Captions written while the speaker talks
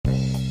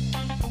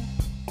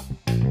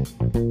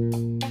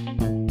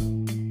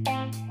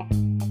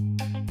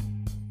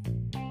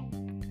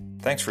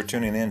Thanks for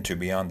tuning in to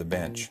Beyond the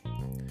Bench.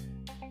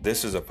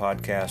 This is a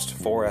podcast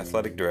for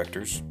athletic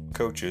directors,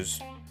 coaches,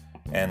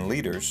 and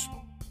leaders,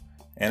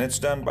 and it's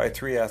done by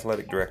 3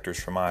 athletic directors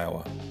from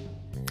Iowa.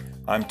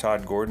 I'm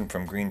Todd Gordon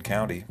from Greene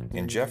County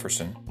in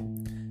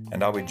Jefferson,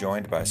 and I'll be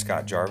joined by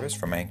Scott Jarvis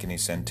from Ankeny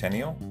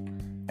Centennial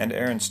and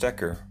Aaron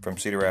Stecker from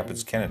Cedar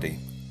Rapids Kennedy.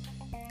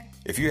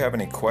 If you have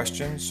any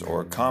questions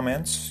or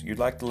comments you'd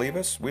like to leave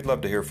us, we'd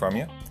love to hear from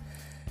you.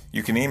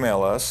 You can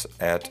email us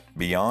at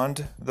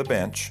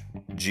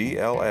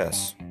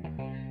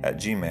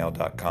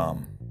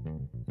beyondthebenchgls@gmail.com.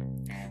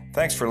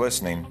 Thanks for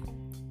listening,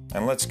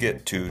 and let's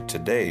get to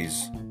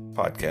today's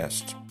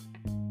podcast.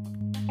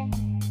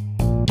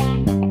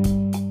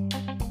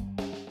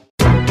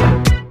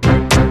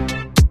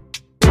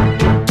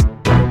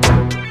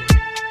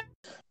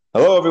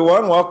 Hello,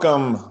 everyone.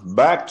 Welcome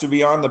back to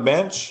Beyond the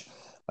Bench.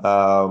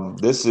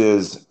 This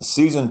is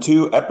Season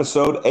 2,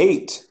 Episode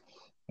 8.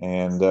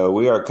 And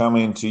we are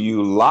coming to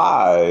you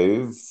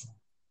live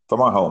from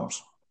our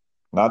homes,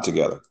 not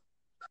together.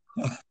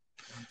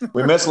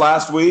 We missed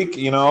last week.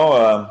 We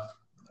all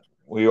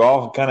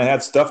kind of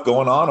had stuff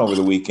going on over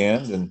the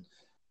weekend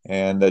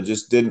and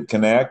just didn't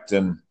connect.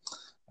 And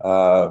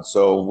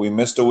so we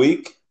missed a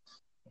week.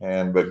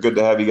 But good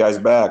to have you guys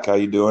back. How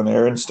you doing,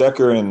 Aaron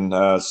Stecker in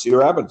Cedar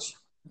Rapids?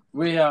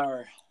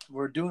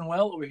 We're doing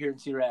well over here in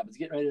Cedar Rapids.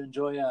 Getting ready to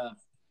enjoy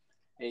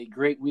a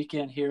great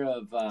weekend here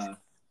of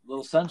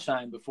little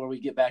sunshine before we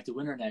get back to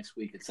winter next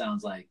week. It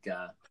sounds like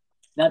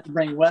not to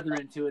bring weather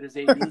into it as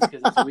ADs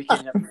because it's a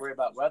weekend, you have to worry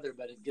about weather,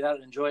 but get out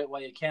and enjoy it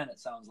while you can, it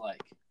sounds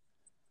like.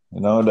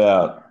 No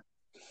doubt.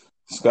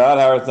 Scott,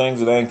 how are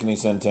things at Ankeny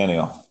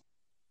Centennial?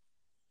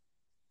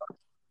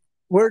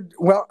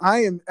 Well, I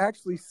am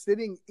actually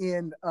sitting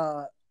in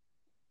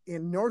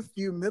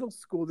Northview Middle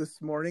School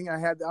this morning. I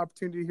had the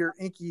opportunity to hear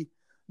Inky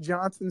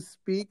Johnson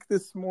speak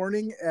this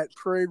morning at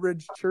Prairie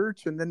Ridge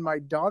Church, and then my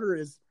daughter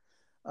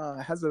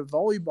has a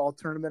volleyball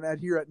tournament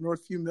here at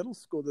Northview Middle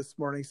School this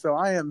morning. So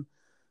I am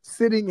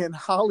sitting in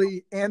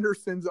Holly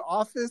Anderson's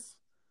office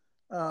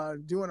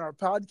doing our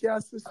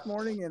podcast this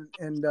morning,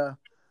 and it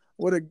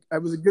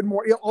was a good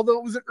morning. Although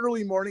it was an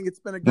early morning, it's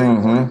been a great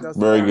morning.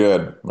 Very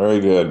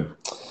good.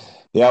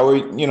 Yeah,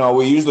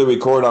 we usually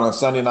record on a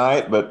Sunday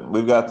night, but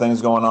we've got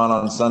things going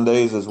on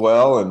Sundays as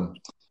well, and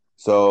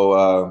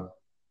so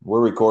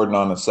we're recording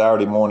on a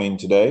Saturday morning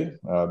today.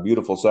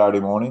 Beautiful Saturday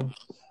morning.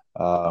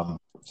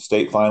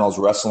 State finals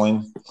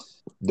wrestling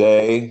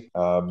day,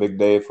 big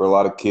day for a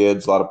lot of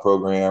kids, a lot of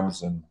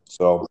programs. And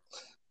so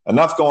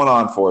enough going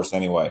on for us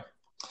anyway.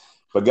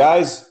 But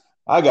guys,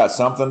 I got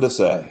something to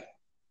say.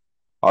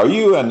 Are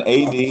you an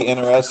AD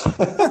interested?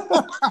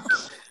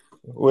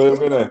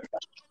 You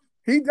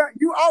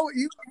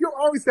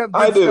always have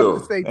good I do.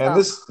 stuff to say, Tom. And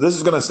this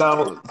is going to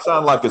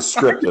sound like it's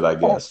scripted, I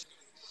guess.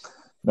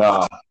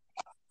 No.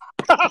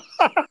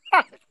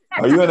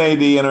 Are you an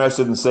AD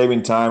interested in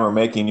saving time or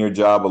making your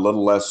job a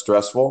little less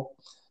stressful?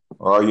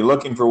 Or are you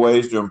looking for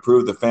ways to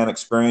improve the fan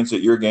experience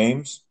at your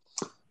games?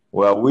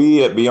 Well,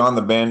 we at Beyond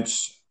the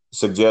Bench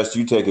suggest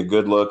you take a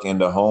good look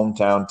into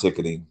Hometown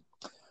Ticketing.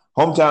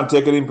 Hometown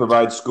Ticketing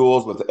provides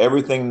schools with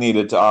everything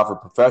needed to offer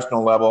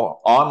professional level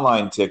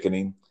online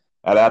ticketing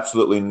at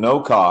absolutely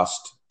no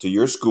cost to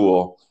your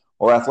school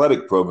or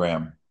athletic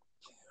program.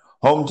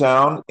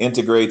 Hometown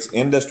integrates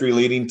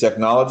industry-leading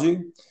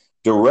technology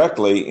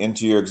directly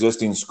into your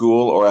existing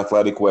school or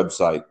athletic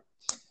website.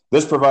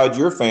 This provides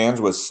your fans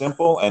with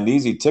simple and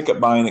easy ticket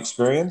buying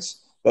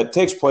experience that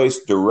takes place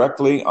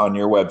directly on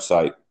your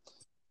website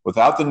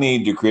without the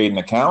need to create an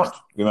account,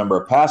 remember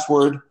a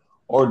password,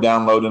 or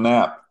download an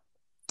app.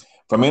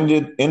 From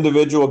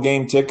individual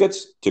game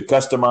tickets to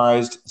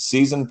customized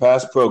season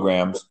pass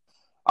programs,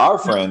 our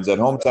friends at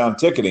Hometown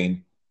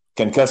Ticketing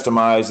can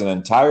customize an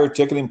entire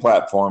ticketing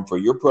platform for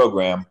your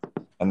program,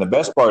 and the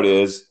best part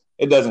is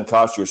it doesn't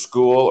cost your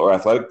school or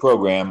athletic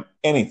program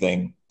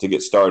anything to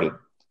get started.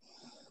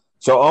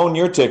 So own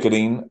your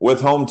ticketing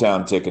with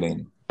Hometown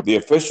Ticketing, the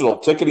official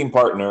ticketing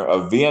partner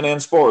of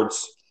VNN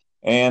Sports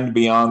and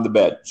Beyond the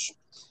Bench.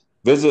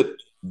 Visit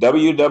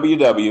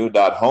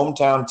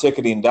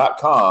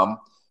www.hometownticketing.com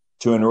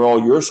to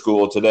enroll your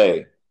school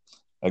today.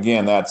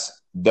 Again,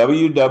 that's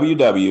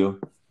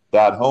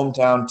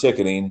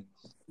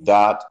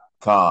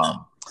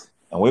www.hometownticketing.com.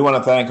 And we want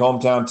to thank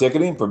Hometown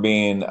Ticketing for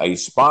being our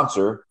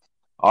sponsor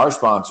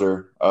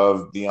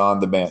of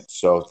Beyond the Bench.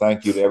 So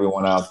thank you to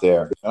everyone out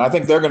there. And I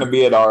think they're going to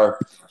be at our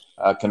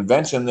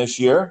convention this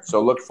year.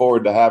 So look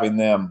forward to having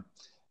them.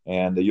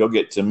 And you'll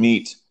get to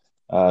meet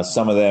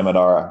some of them at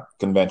our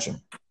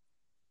convention.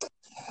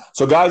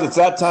 So, guys, it's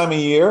that time of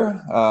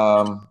year.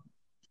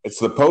 It's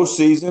the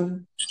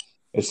postseason.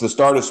 It's the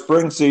start of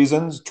spring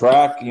seasons.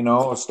 Track,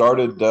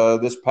 started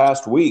this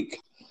past week.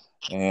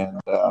 And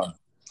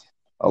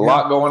a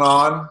lot going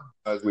on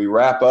as we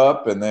wrap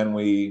up and then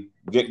we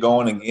get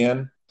going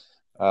again.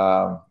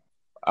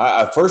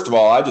 First of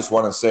all, I just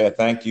want to say a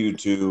thank you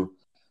to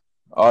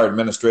our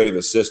administrative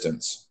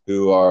assistants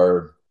who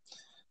are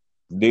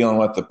dealing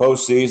with the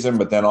postseason,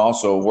 but then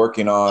also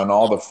working on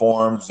all the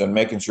forms and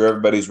making sure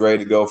everybody's ready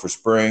to go for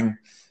spring,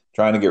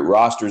 trying to get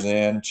rosters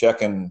in,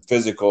 checking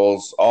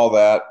physicals, all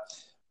that.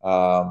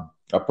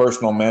 A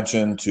personal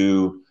mention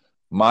to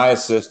my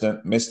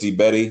assistant, Misty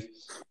Betty,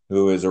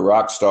 who is a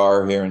rock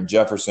star here in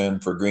Jefferson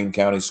for Greene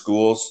County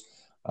Schools.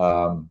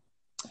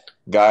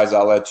 Guys,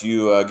 I'll let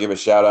you give a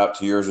shout out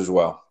to yours as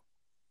well.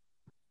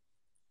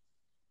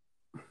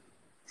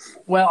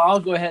 Well, I'll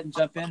go ahead and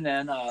jump in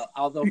then.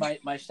 Although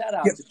my shout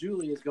out to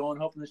Julie is going,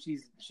 hoping that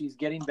she's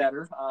getting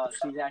better.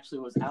 She actually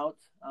was out.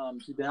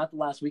 She's been out the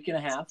last week and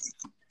a half.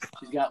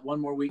 She's got one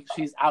more week.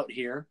 She's out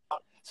here.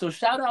 So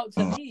shout out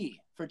to me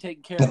for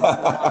taking care of my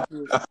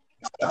doctor's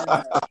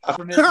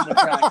permission to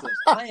practice.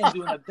 I am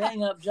doing a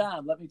bang up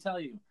job, let me tell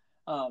you.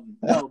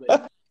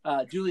 But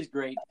Julie's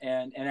great,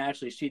 and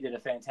actually she did a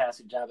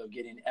fantastic job of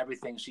getting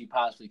everything she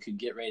possibly could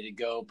get ready to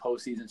go.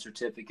 Postseason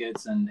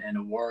certificates and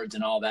awards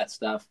and all that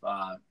stuff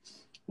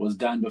was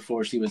done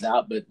before she was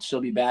out, but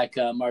she'll be back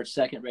March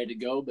 2nd ready to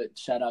go. But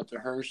shout out to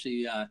her.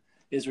 She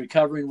is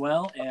recovering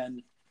well,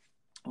 and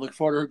look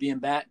forward to her being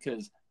back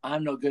because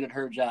I'm no good at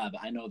her job.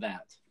 I know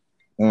that.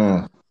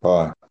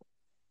 Bye.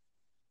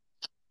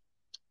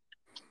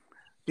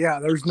 Yeah,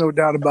 there's no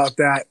doubt about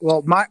that.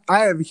 Well, I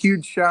have a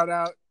huge shout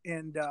out,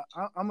 and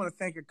I'm going to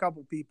thank a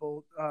couple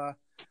people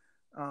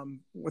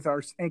with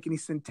our Ankeny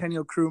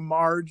Centennial crew.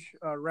 Marge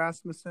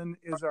Rasmussen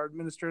is our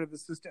administrative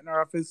assistant in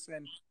our office,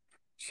 and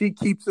she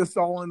keeps us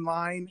all in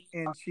line,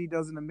 and she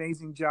does an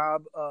amazing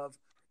job of,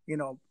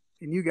 and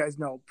you guys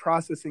know,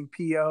 processing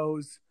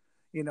POs,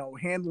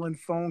 handling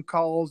phone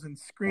calls and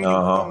screening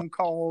phone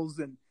calls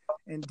and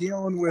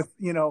dealing with,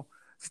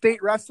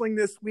 state wrestling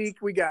this week.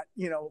 We got,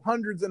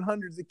 hundreds and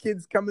hundreds of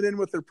kids coming in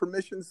with their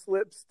permission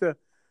slips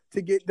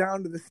to get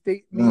down to the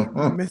state meet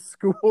and miss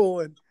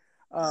school, and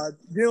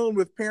dealing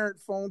with parent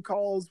phone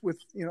calls with,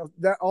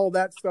 that all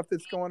that stuff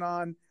that's going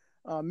on,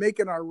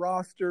 making our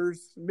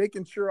rosters,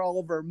 making sure all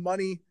of our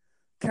money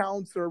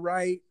counts are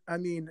right. I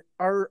mean,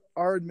 our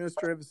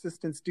administrative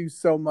assistants do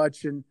so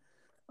much, and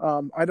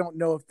I don't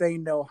know if they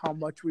know how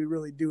much we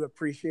really do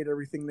appreciate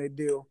everything they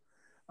do.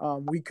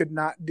 We could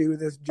not do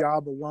this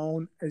job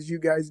alone, as you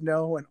guys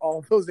know, and all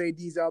of those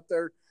ADs out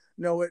there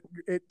know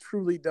it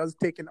truly does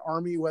take an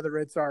army, whether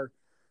it's our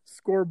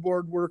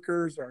scoreboard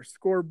workers, our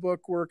scorebook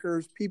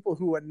workers, people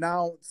who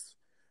announce,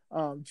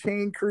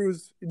 chain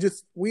crews.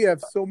 We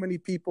have so many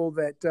people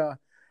that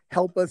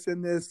help us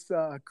in this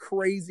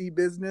crazy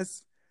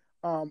business.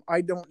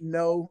 I don't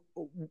know,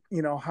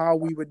 how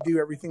we would do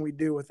everything we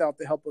do without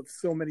the help of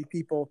so many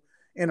people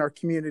in our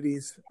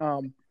communities.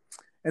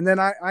 And then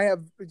I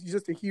have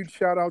just a huge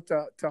shout out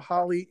to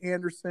Holly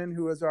Anderson,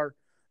 who is our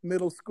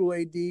middle school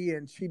AD,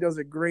 and she does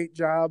a great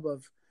job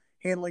of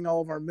handling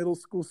all of our middle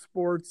school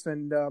sports.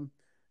 And,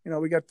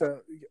 we got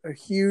a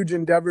huge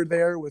endeavor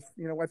there with,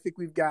 I think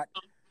we've got,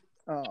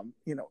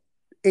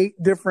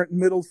 8 different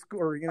middle school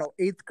or,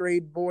 8th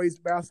grade boys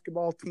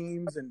basketball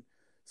teams and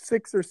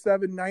 6 or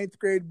 7 9th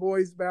grade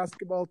boys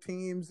basketball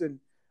teams, and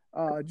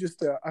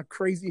just a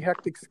crazy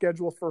hectic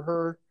schedule for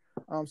her.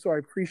 So I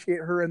appreciate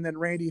her. And then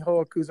Randy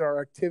Hoek, who's our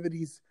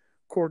activities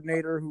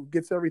coordinator, who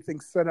gets everything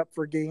set up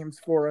for games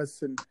for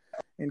us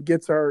and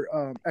gets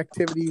our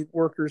activity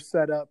workers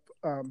set up.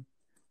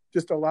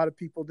 Just a lot of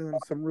people doing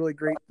some really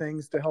great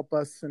things to help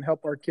us and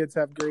help our kids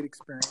have great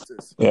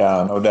experiences.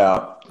 Yeah, no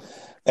doubt.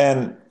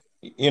 And,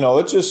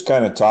 let's just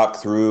kind of talk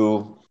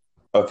through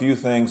a few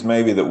things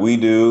maybe that we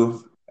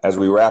do as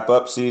we wrap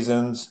up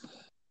seasons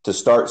to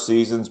start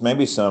seasons,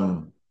 maybe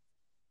some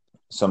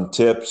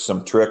tips,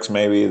 some tricks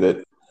maybe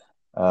that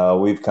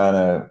we've kind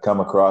of come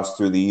across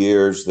through the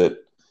years that,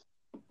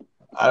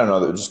 I don't know,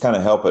 that just kind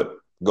of help it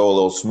go a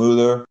little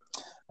smoother.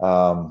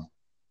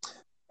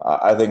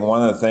 I think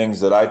one of the things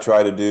that I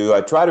try to do,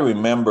 I try to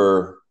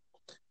remember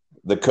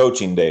the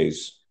coaching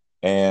days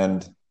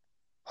and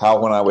how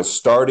when I was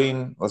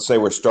starting, let's say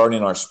we're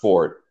starting our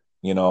sport,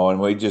 and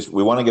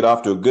we want to get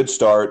off to a good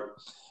start.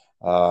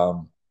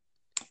 And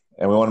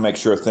we want to make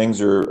sure things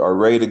are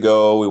ready to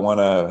go. We want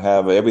to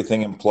have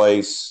everything in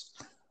place.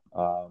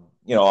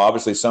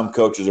 Obviously some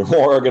coaches are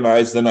more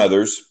organized than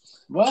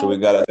others. What? So we've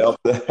got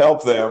to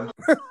help them.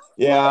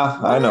 Yeah,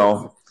 I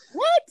know.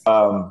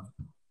 What?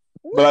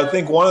 But I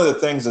think one of the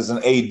things as an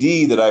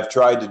AD that I've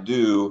tried to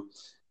do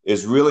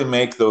is really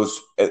make those,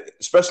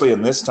 especially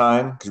in this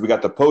time, because we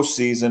got the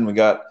postseason, we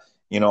got,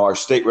 our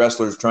state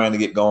wrestlers trying to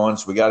get going.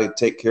 So we got to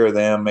take care of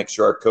them, make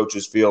sure our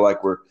coaches feel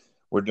like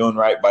we're doing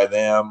right by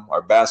them,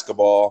 our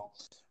basketball.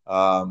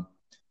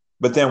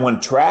 But then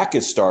when track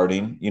is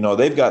starting,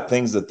 they've got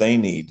things that they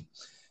need.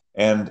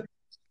 And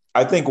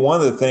I think one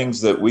of the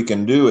things that we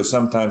can do is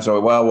sometimes,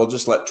 we'll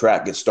just let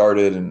track get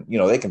started and,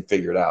 they can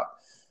figure it out.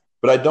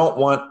 But I don't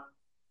want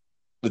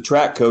the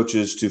track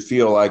coaches to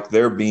feel like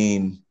they're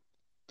being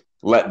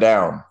let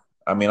down.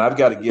 I mean, I've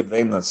got to give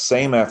them the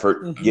same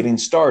effort getting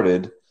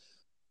started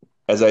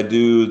as I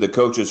do the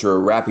coaches who are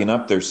wrapping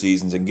up their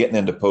seasons and getting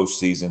into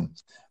postseason,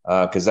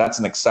 because that's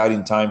an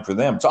exciting time for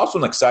them. It's also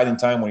an exciting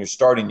time when you're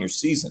starting your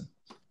season.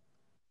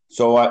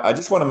 So I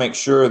just want to make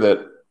sure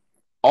that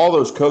all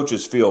those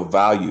coaches feel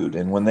valued.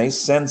 And when they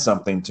send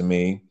something to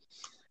me,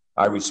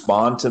 I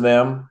respond to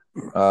them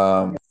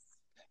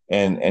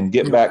and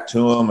get back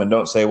to them and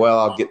don't say, well,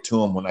 I'll get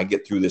to them when I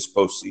get through this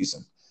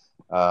postseason.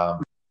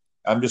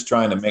 I'm just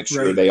trying to make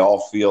sure they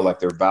all feel like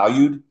they're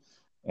valued,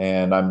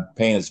 and I'm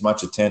paying as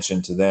much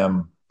attention to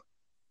them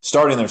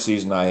starting their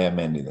season I am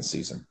ending the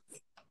season.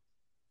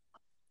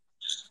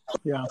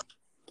 Yeah.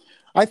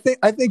 I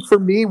think for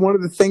me, one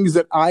of the things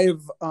that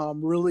I've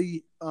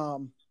really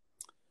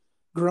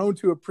grown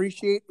to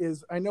appreciate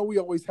is, I know we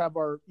always have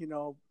our,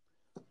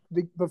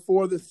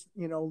 before this,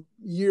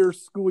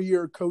 school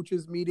year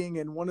coaches meeting.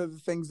 And one of the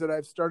things that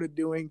I've started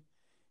doing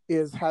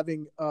is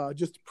having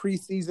just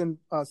preseason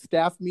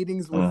staff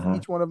meetings with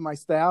each one of my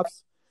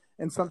staffs.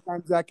 And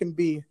sometimes that can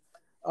be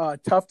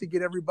tough to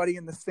get everybody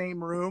in the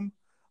same room.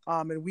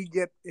 And we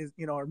get,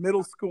 our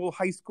middle school,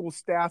 high school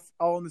staff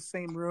all in the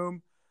same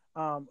room.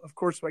 Of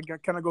course, I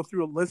kind of go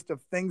through a list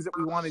of things that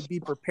we want to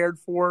be prepared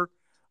for,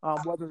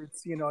 whether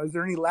it's, is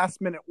there any last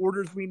minute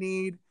orders we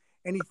need,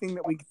 anything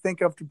that we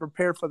think of to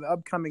prepare for the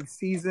upcoming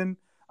season.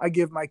 I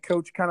give my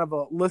coach kind of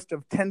a list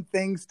of 10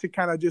 things to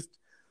kind of just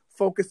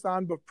focus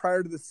on, but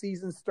prior to the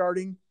season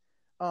starting.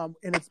 And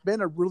it's been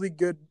a really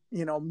good,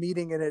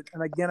 meeting in it.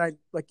 And again,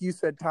 like you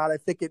said, Todd, I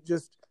think it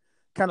just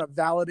kind of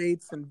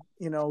validates and,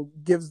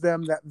 gives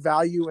them that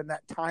value and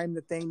that time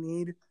that they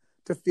need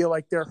to feel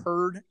like they're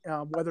heard,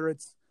 whether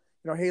it's,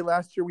 hey,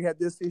 last year we had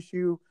this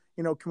issue,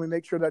 can we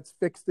make sure that's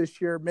fixed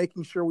this year?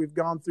 Making sure we've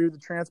gone through the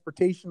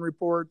transportation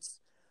reports,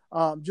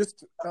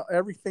 just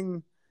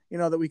everything,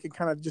 that we can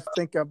kind of just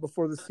think of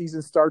before the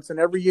season starts. And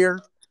every year,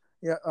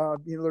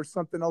 there's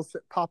something else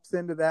that pops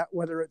into that,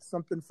 whether it's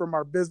something from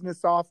our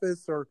business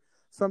office or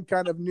some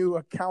kind of new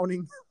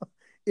accounting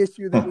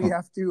issue that we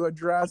have to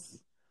address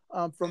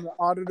from the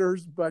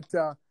auditors. But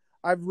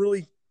I've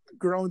really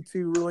grown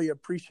to really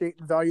appreciate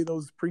and value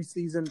those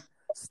preseason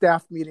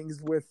staff meetings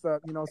with,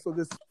 so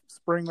this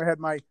spring I had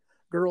my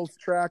girls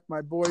track,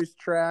 my boys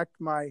track,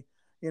 my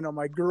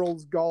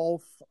girls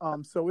golf.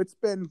 So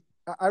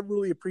I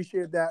really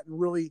appreciated that, and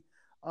really,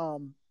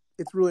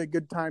 it's really a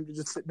good time to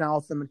just sit down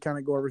with them and kind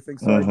of go everything.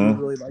 So I do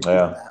really like doing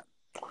that.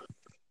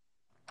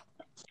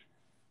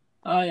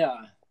 Oh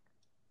yeah.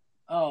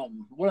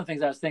 One of the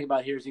things I was thinking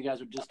about here is you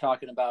guys were just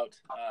talking about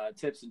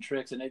tips and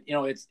tricks, and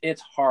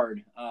it's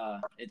hard.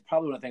 It's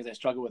probably one of the things I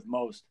struggle with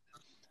most.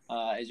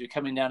 As you're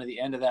coming down to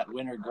the end of that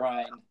winter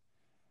grind,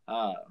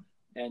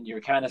 and you're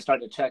kind of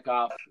starting to check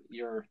off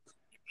your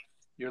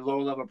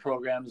lower level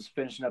programs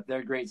finishing up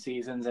their great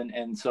seasons,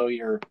 and so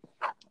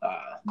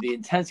the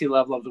intensity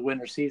level of the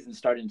winter season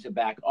starting to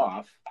back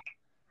off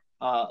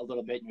a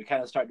little bit, and you're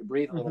kind of starting to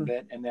breathe a little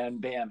bit, and then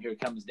bam, here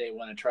comes day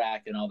one of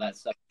track and all that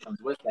stuff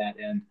comes with that,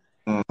 and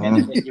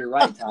you're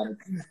right, Todd.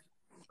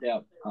 Yeah,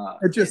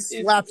 it just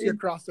slaps you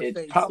across the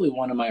face. It's probably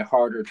one of my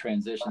harder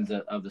transitions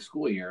of the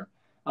school year.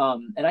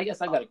 And I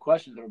guess I've got a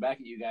question to throw back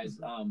at you guys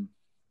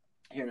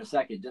here in a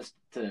second, just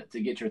to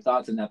get your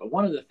thoughts on that. But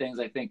one of the things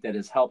I think that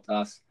has helped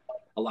us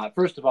a lot,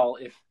 first of all,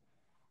 if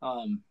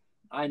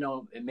I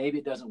know maybe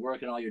it doesn't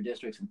work in all your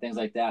districts and things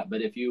like that,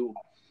 but if you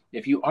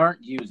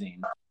aren't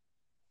using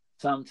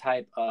some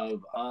type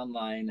of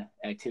online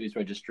activities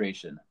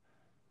registration,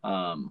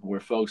 where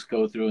folks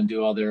go through and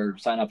do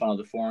sign up on all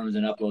the forms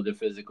and upload their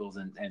physicals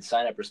and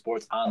sign up for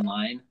sports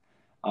online,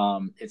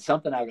 it's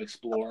something I would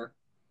explore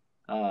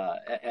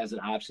as an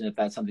option if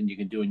that's something you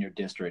can do in your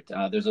district.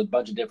 There's a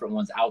bunch of different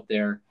ones out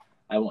there.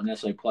 I won't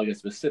necessarily plug a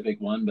specific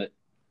one, but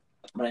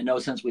I know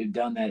since we've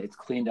done that, it's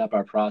cleaned up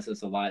our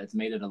process a lot. It's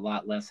made it a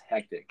lot less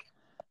hectic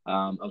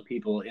of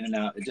people in and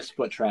out, just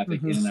foot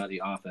traffic in and out of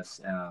the office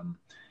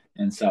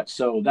and such.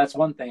 So that's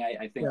one thing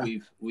I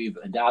think we've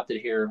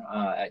adopted here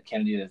at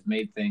Kennedy that's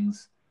made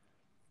things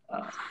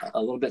a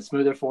little bit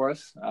smoother for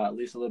us, at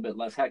least a little bit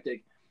less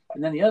hectic.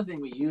 And then the other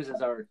thing we use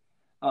is our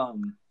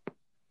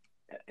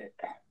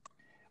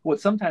what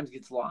sometimes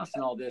gets lost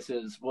in all this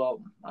is,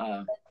 when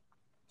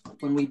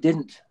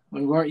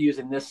we weren't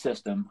using this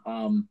system,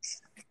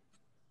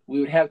 we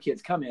would have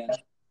kids come in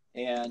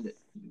and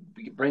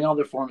bring all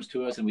their forms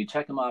to us, and we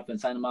check them off and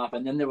sign them off.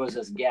 And then there was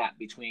this gap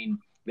between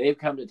they've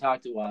come to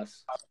talk to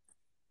us,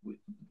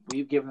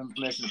 we've given them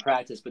permission to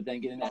practice, but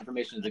then getting that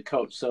information to the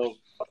coach. So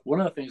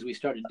one of the things we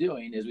started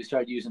doing is we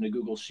started using a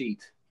Google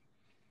Sheet.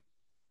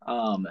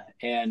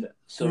 And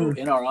so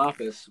in our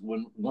office,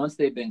 once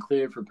they've been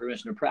cleared for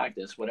permission to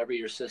practice, whatever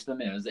your system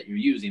is that you're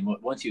using,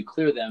 once you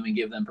clear them and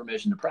give them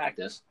permission to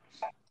practice,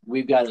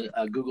 we've got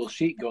a Google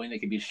Sheet going that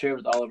can be shared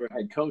with all of our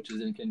head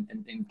coaches and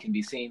can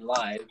be seen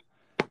live,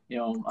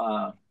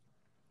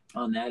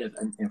 on that.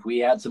 If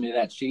we add somebody to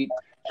that sheet,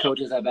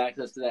 coaches have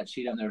access to that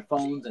sheet on their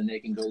phones, and they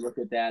can go look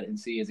at that and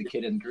see is a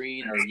kid in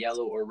green or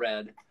yellow or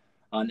red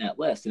on that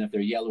list. And if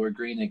they're yellow or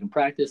green, they can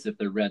practice. If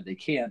they're red, they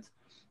can't.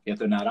 If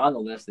they're not on the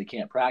list, they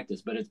can't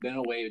practice. But it's been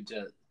a way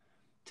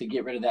to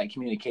get rid of that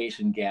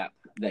communication gap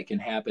that can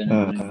happen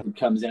when it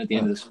comes in at the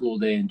end of the school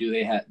day. And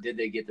did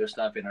they get their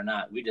stuff in or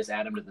not? We just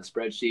add them to the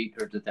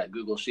spreadsheet or to that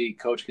Google Sheet.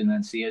 Coach can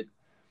then see it.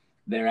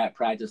 They're at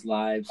practice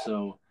live.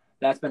 So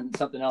that's been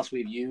something else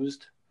we've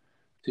used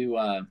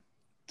to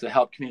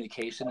help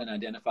communication and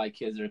identify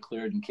kids that are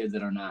cleared and kids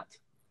that are not.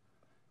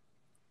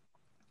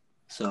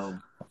 So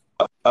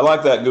I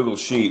like that Google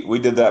Sheet. We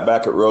did that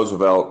back at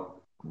Roosevelt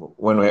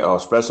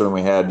especially when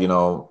we had,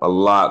 a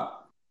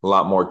lot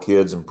more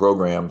kids and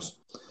programs.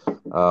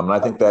 And I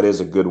think that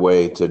is a good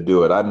way to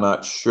do it. I'm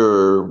not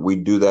sure we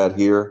do that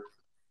here.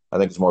 I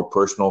think it's more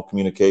personal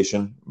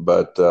communication,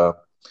 but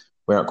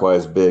we aren't quite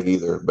as big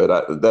either.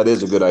 But that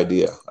is a good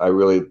idea.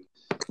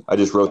 I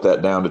just wrote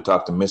that down to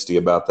talk to Misty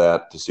about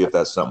that to see if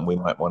that's something we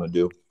might want to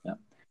do. Yeah.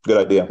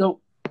 Good idea.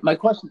 So my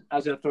question, I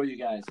was going to throw you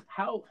guys,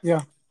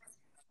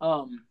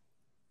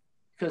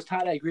 because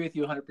Todd, I agree with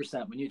you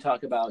 100%. When you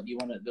talk about you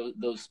want to,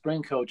 those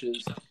spring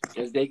coaches,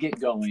 as they get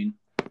going,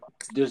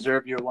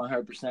 deserve your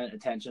 100%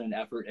 attention and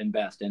effort and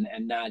best, and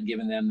not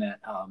giving them that,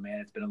 oh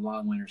man, it's been a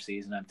long winter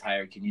season, I'm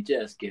tired, can you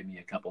just give me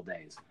a couple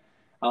days?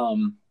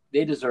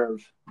 They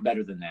deserve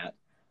better than that.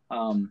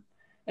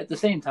 At the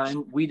same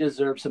time, we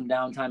deserve some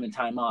downtime and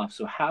time off.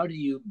 So how do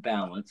you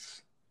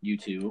balance, you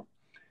two,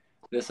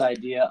 this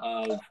idea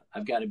of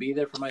I've got to be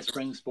there for my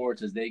spring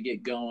sports as they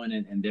get going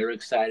and they're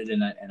excited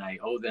and I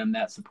owe them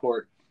that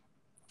support,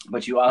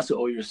 but you also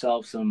owe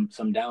yourself some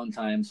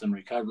downtime, some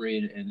recovery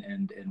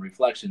and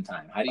reflection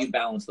time. How do you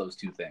balance those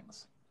two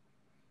things?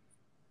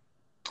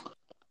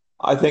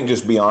 I think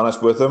just be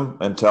honest with them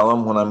and tell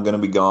them when I'm going to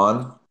be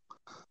gone.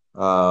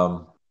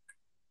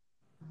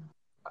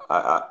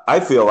 I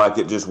feel like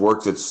it just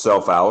works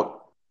itself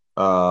out.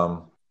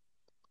 Like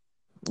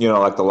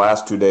the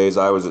last 2 days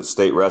I was at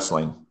state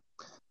wrestling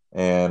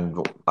and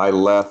I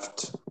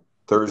left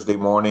Thursday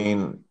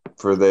morning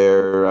for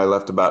there. I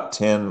left about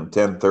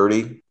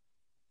 10:30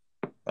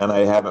 and I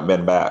haven't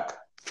been back.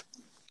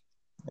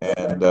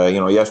 And,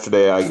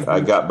 yesterday I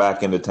got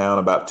back into town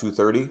about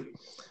 2:30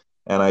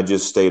 and I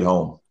just stayed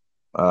home.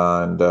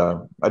 And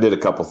I did a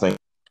couple things,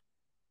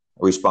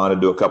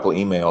 responded to a couple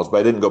emails, but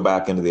I didn't go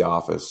back into the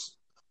office.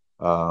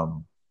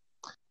 And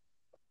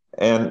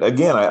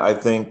again, I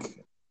think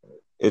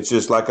it's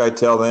just like I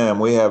tell them,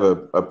 we have a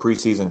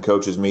preseason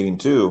coaches meeting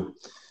too.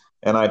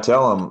 And I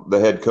tell them, the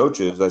head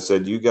coaches, I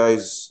said, you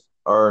guys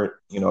are,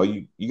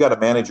 you got to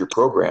manage your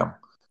program.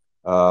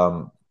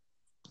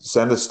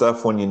 Send us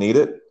stuff when you need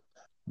it.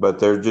 But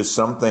there are just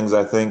some things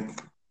I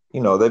think,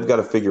 they've got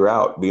to figure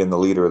out being the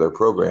leader of their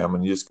program,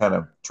 and you just kind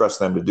of trust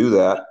them to do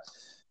that.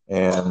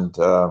 And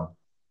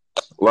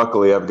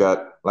luckily I've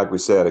got, like we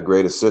said, a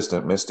great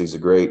assistant. Misty's a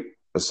great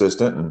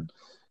assistant, and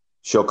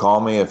she'll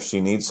call me if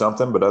she needs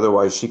something, but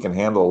otherwise she can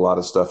handle a lot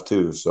of stuff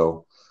too.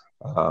 So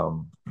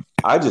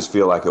I just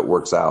feel like it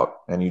works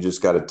out, and you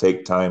just got to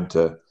take time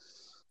to,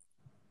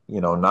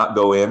 not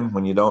go in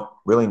when you don't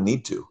really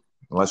need to,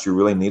 unless you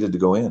really needed to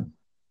go in.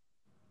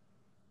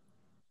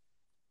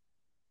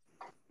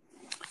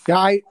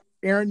 Yeah,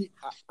 Aaron,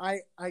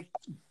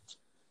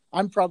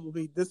 I'm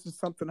probably, this is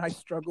something I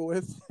struggle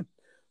with.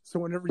 So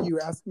whenever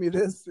you ask me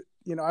this,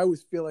 I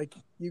always feel like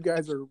you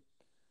guys are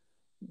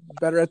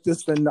better at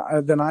this than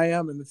I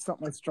am, and it's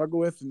something I struggle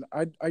with, and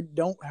I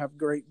don't have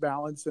great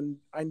balance, and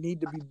I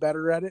need to be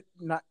better at it.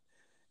 Not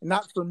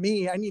for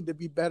me, I need to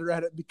be better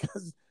at it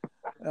because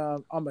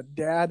I'm a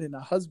dad and a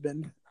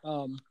husband.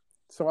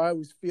 So I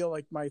always feel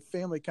like my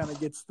family kind of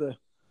gets the,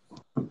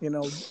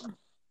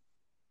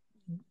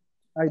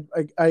 I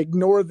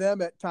ignore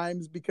them at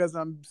times because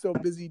I'm so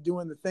busy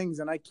doing the things,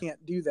 and I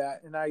can't do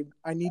that, and I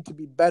need to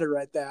be better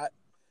at that.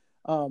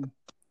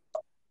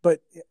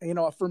 But,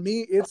 for me,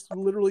 it's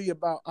literally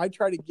about, I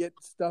try to get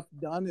stuff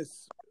done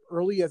as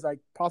early as I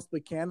possibly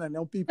can. I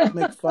know people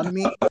make fun of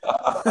me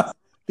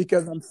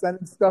because I'm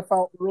sending stuff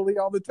out early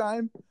all the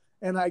time.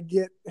 And I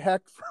get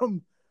heck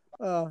from,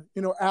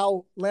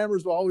 Al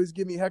Lammers will always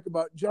give me heck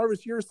about,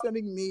 Jarvis, you're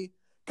sending me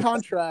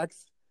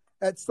contracts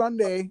at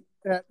Sunday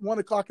at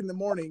 1:00 in the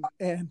morning.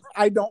 And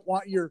I don't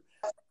want your,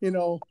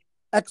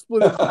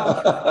 expletive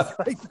contracts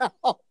right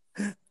now.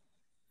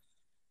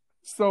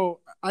 So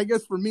I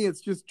guess for me,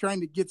 it's just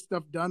trying to get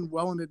stuff done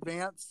well in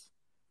advance.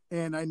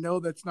 And I know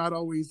that's not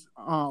always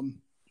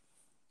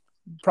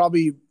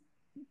probably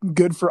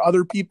good for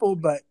other people,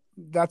 but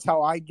that's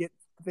how I get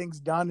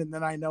things done. And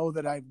then I know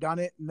that I've done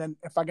it. And then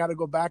if I got to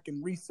go back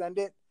and resend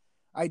it,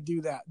 I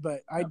do that.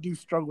 But I do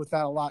struggle with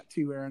that a lot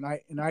too, Aaron. I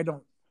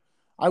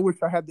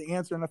wish I had the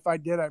answer. And if I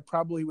did, I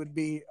probably would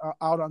be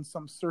out on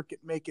some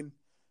circuit making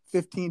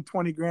 15,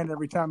 20 grand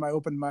every time I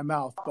opened my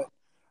mouth. But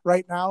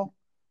right now,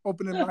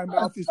 opening my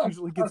mouth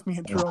usually gets me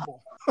in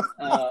trouble.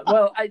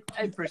 Well, I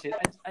appreciate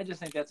it. I just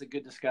think that's a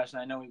good discussion.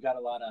 I know we've got a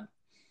lot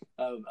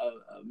of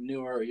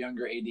newer or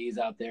younger ADs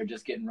out there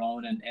just getting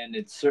rolling, and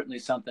it's certainly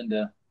something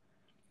to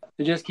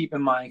just keep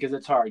in mind, because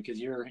it's hard, because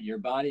your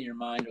body and your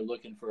mind are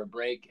looking for a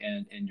break,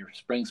 and your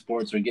spring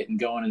sports are getting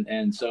going.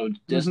 And so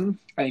just,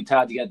 I think,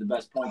 Todd, you got the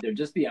best point there.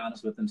 Just be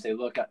honest with them. Say,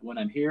 look, when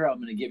I'm here, I'm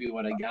going to give you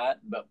what I got.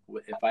 But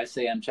if I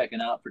say I'm checking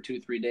out for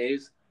 2-3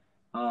 days,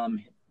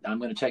 I'm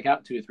going to check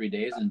out 2 or 3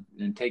 days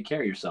and take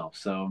care of yourself.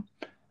 So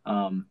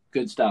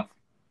good stuff.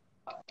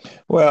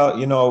 Well,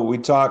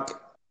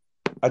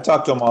 I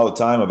talk to them all the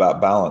time about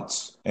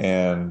balance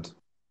and,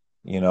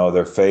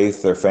 their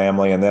faith, their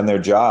family, and then their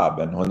job.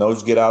 And when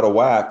those get out of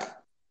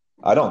whack,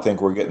 I don't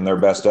think we're getting their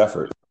best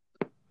effort.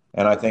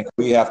 And I think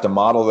we have to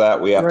model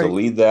that. We have to Right.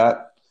 lead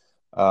that.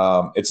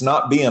 It's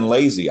not being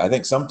lazy. I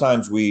think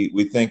sometimes we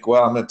think,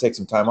 well, I'm going to take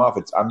some time off.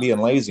 I'm being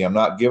lazy. I'm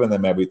not giving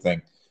them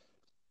everything.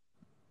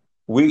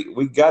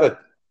 We got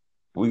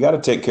to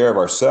take care of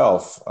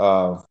ourselves,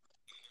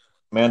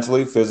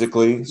 mentally,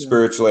 physically,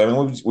 spiritually. I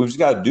mean, we've just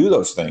got to do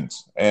those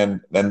things.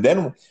 And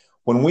then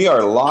when we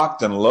are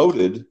locked and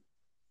loaded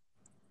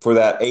for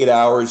that 8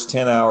 hours,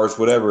 10 hours,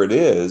 whatever it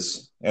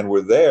is, and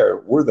we're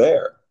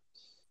there.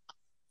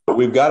 But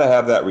we've got to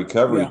have that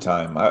recovery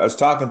time. I was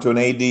talking to an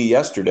AD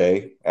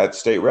yesterday at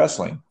state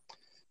wrestling,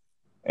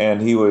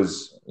 and he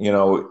was,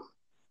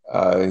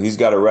 he's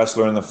got a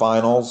wrestler in the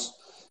finals.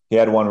 He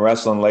had one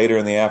wrestling later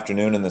in the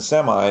afternoon in the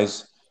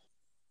semis,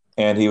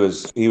 and he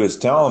was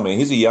telling me,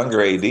 he's a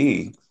younger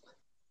AD,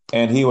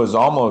 and he was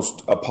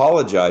almost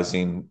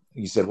apologizing.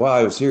 He said, "Well,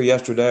 I was here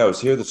yesterday. I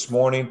was here this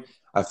morning.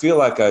 I feel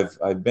like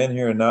I've been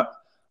here enough."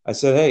 I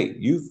said, "Hey,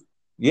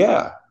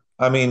 yeah.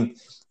 I mean,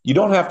 you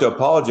don't have to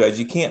apologize.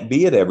 You can't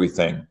be at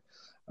everything."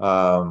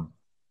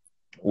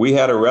 We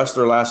had a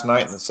wrestler last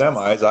night in the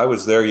semis. I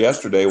was there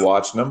yesterday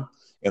watching them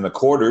in the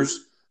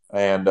quarters,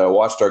 and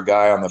watched our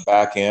guy on the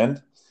back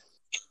end,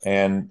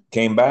 and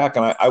came back.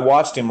 And I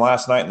watched him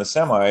last night in the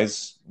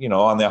semis,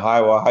 on the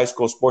Iowa High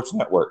School Sports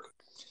Network.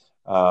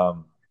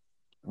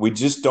 We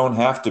just don't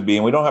have to be,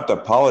 and we don't have to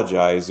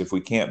apologize if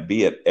we can't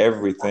be at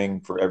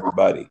everything for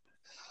everybody.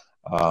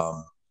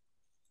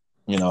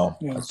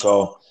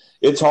 So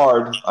it's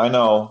hard, I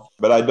know,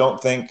 but I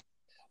don't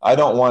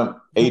want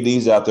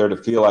ADs out there to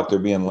feel like they're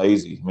being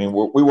lazy. I mean,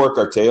 we work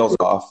our tails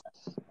off.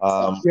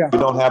 We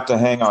don't have to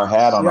hang our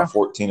hat on a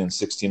 14 and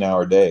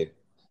 16-hour day.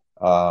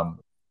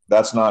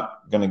 That's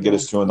not going to get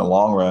us through in the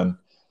long run.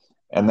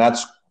 And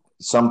that's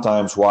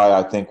sometimes why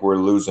I think we're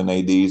losing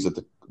ADs at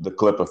the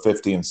clip of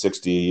 50 and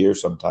 60 a year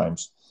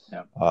sometimes.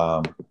 Yeah.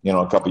 A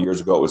couple of years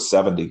ago it was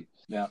 70.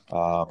 Yeah.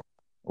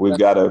 We've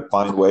got to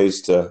find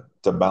ways to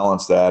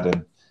balance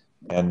that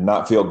and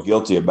not feel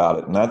guilty about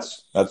it. And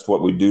that's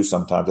what we do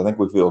sometimes. I think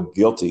we feel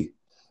guilty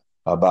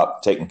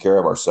about taking care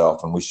of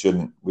ourselves, and we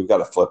shouldn't. We've got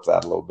to flip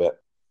that a little bit.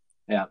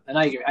 Yeah, and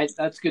I agree.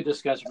 That's good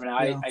discussion for now.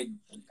 I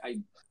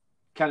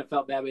kind of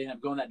felt bad we ended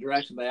up going that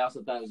direction, but I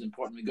also thought it was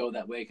important to go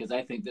that way because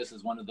I think this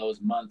is one of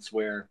those months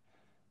where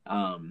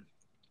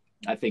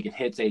I think it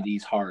hits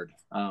ADs hard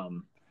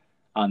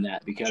on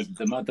that, because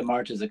the month of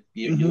March is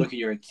you look at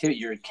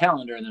your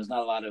calendar and there's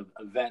not a lot of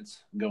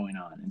events going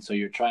on, and so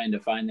you're trying to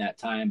find that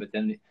time. But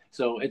then,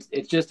 so it's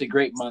just a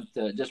great month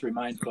to just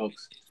remind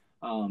folks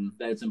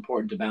that it's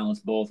important to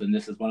balance both, and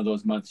this is one of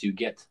those months you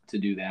get to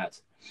do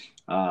that,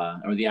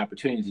 or the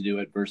opportunity to do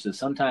it, versus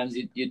sometimes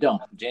you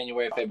don't.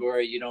 January,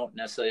 February, you don't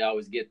necessarily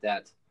always get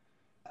that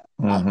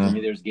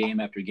opportunity. There's game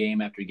after game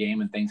after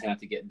game, and things have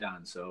to get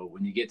done. So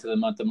when you get to the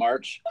month of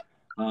March,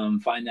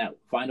 find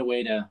a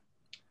way to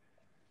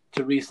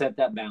reset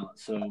that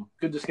balance. So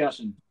good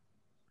discussion.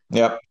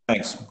 Yep.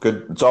 Thanks.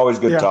 Good. It's always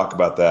good to talk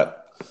about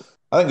that.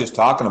 I think just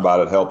talking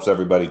about it helps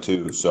everybody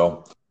too.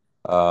 So,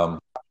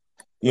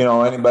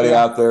 anybody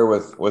out there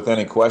with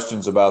any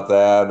questions about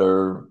that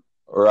or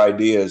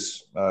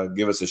ideas,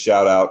 give us a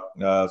shout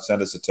out,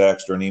 send us a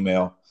text or an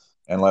email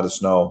and let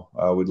us know.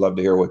 We'd love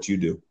to hear what you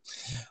do.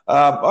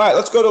 All right,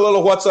 let's go to a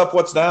little what's up,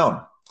 what's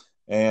down.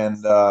 And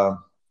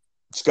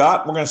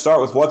Scott, we're going to start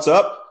with what's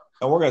up.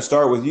 And we're going to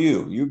start with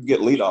you. You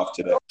get lead off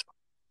today.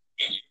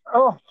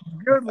 Oh,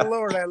 good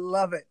Lord. I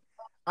love it.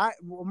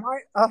 My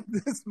up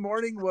this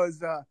morning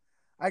was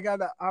I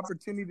got an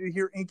opportunity to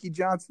hear Inky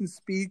Johnson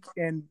speak.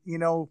 And,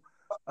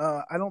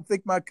 I don't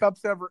think my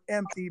cup's ever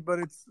empty, but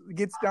it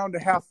gets down to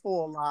half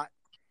full a lot.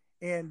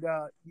 And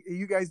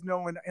you guys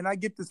know, and I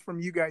get this from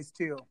you guys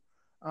too.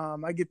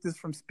 I get this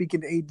from speaking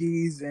to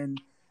ADs,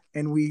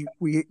 and we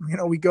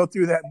go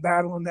through that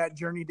battle and that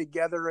journey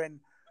together.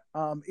 And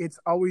it's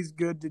always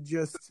good to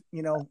just,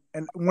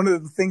 and one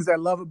of the things I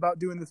love about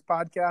doing this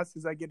podcast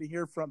is I get to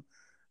hear from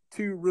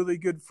two really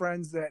good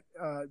friends that,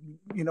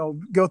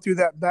 go through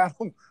that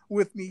battle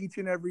with me each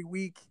and every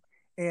week.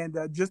 And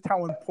just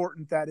how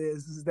important that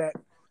is that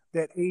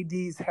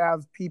ADs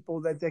have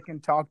people that they can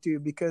talk to,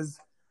 because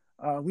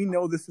we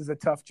know this is a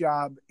tough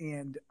job.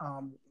 And,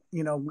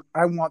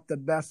 I want the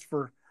best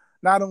for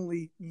not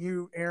only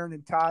you, Aaron,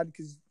 and Todd,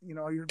 because,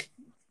 you're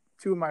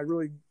two of my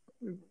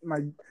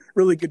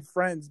really good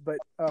friends, but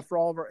for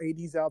all of our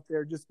ADs out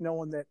there, just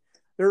knowing that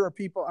there are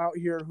people out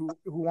here who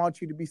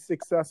want you to be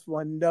successful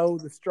and know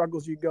the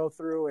struggles you go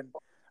through.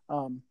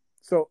 And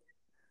so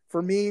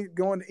for me,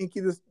 going to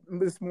Inky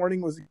this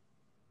morning was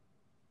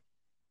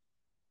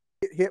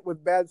get hit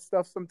with bad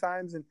stuff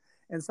sometimes,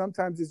 and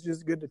sometimes it's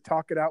just good to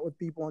talk it out with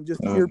people and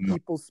just hear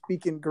people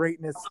speaking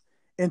greatness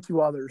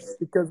into others,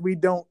 because we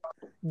don't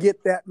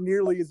get that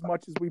nearly as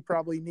much as we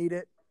probably need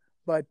it.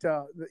 But,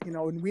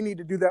 and we need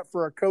to do that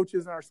for our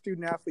coaches and our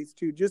student athletes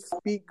too. Just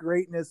speak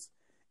greatness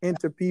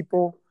into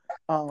people.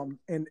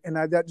 And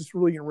that just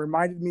really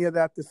reminded me of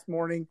that this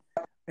morning.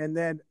 And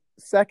then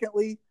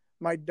secondly,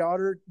 my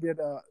daughter did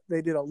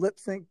a lip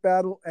sync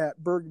battle at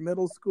Berg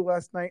Middle School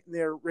last night, and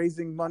they're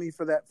raising money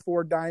for that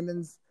Four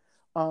Diamonds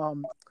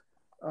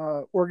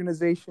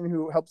organization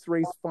who helps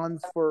raise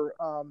funds for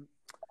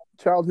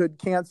childhood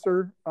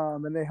cancer,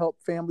 and they help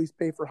families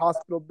pay for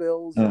hospital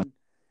bills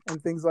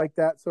and things like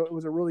that. So it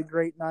was a really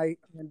great night,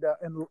 and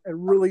I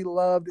really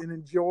loved and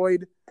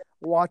enjoyed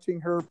watching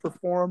her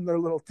perform their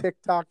little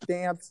TikTok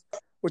dance,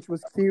 which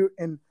was cute.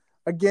 And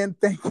again,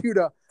 thank you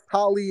to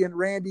Holly and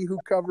Randy who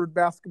covered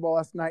basketball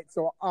last night.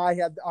 So I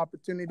had the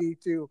opportunity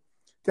to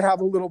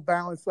have a little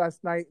balance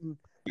last night and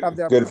have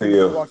that. Good for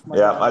you.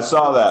 Yeah, I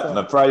saw that. And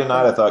on Friday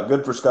night, I thought,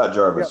 good for Scott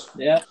Jarvis.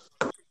 Yeah.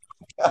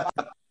 Yeah,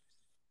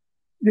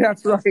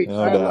 that's right.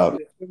 No I doubt.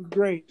 loved it. It was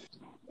great.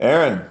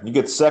 Aaron, you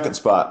get the second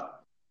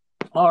spot.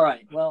 All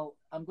right. Well,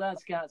 I'm glad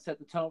Scott set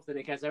the tone for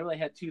today because I really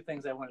had two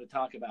things I wanted to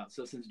talk about.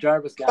 So since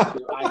Jarvis got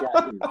to, I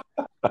got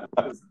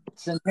to.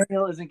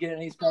 Centennial isn't getting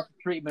any special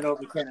treatment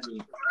over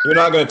Kennedy. You're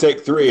not going to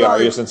take three,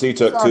 are you, since he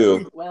took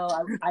two?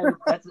 Well,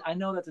 I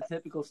know that's a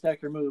typical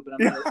Stecker move, but I'm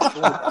going to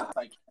avoid that if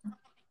I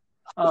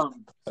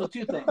can. So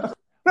two things.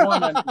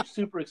 One, I'm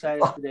super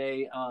excited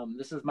today.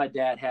 This is my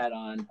dad hat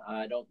on.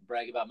 I don't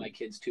brag about my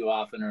kids too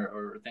often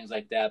or things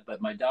like that,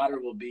 but my daughter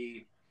will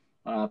be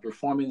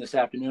performing this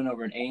afternoon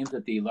over in Ames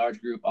at the large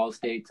group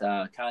all-state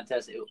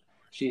contest.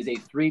 She's a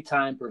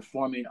 3-time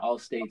performing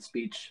all-state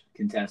speech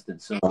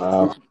contestant. So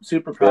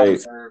super proud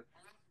of her.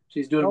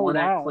 She's doing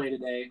one-act play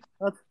today.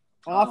 That's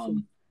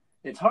awesome.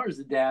 It's hard as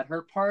a dad.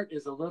 Her part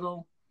is a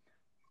little,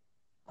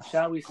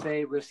 shall we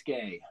say,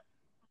 risque.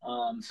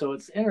 So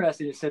it's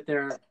interesting to sit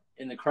there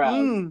in the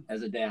crowd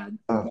as a dad,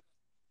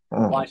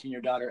 watching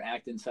your daughter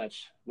act in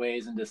such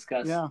ways and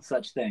discuss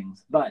such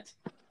things. But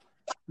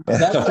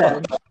that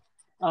said,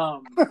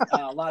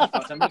 a lot of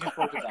fun. So I'm looking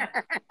forward to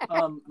that.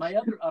 My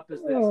other up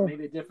is this,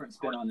 maybe a different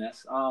spin on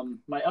this.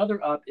 My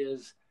other up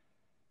is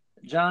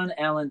John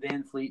Allen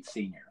Van Fleet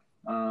Sr.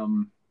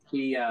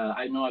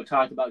 I know I've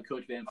talked about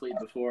Coach Van Fleet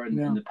before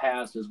in the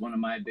past as one of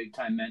my big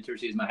time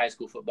mentors. He's my high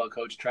school football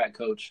coach, track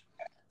coach,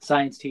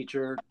 science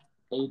teacher,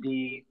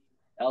 AD,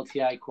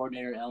 LTI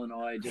coordinator in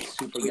Illinois, just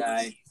super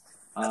guy.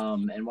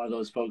 And one of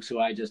those folks who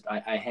I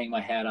hang my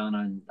hat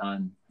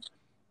on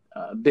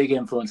big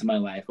influence in my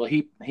life. Well,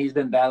 he's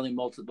been battling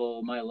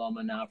multiple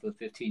myeloma now for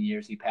 15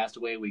 years. He passed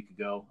away a week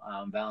ago,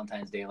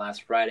 Valentine's Day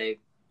last Friday.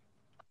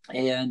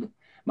 And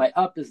my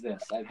up is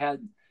this. I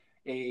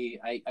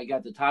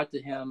got to talk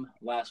to him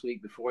last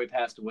week before he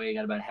passed away. I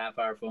got about a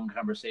half-hour phone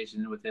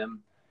conversation with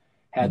him.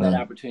 Had that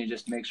opportunity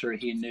just to make sure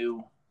he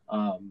knew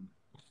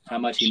how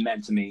much he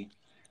meant to me.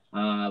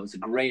 It was a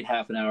great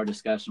half-an-hour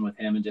discussion with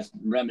him and just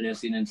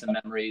reminiscing and some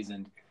memories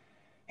and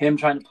him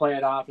trying to play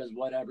it off as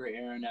whatever,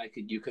 Aaron,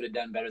 you could have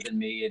done better than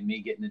me, and me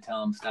getting to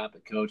tell him, stop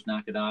it, coach,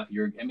 knock it off.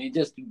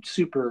 Just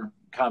super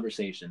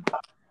conversation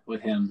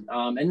with him.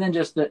 And then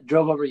just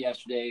drove over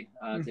yesterday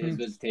to his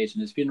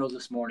visitation. His funeral's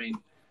this morning,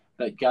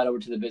 but got over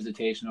to the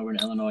visitation over in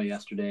Illinois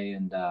yesterday,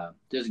 and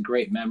just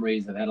great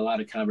memories. I've had a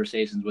lot of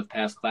conversations with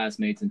past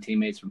classmates and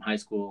teammates from high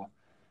school.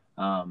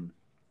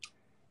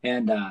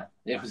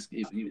 It was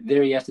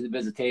there yesterday, the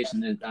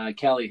visitation that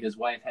Kelly, his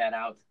wife, had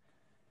out.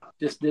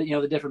 Just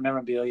the different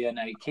memorabilia, and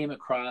I came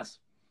across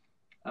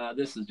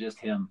this is just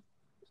him.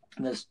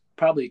 This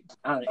probably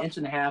an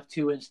 1.5 inch,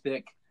 2 inch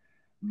thick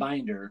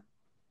binder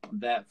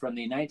that from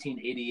the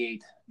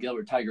 1988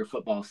 Gilbert Tiger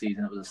football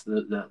season. It was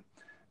the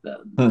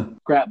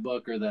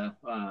scrapbook or the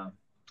whatever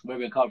we're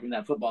gonna call it from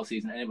that football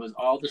season, and it was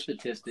all the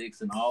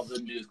statistics and all the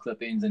news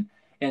clippings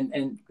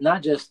and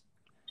not just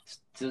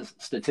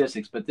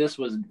statistics, but this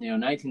was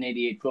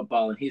 1988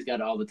 football, and he's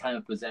got all the time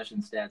of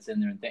possession stats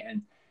in there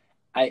and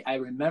I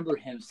remember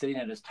him sitting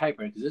at his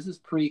typewriter because this is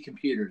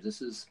pre-computers.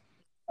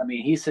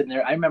 He's sitting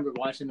there. I remember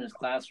watching him in his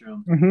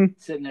classroom,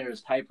 sitting there at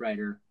his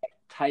typewriter,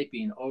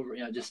 typing over,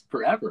 just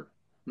forever.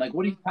 I'm like,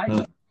 what are you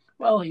typing?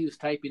 Well, he was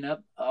typing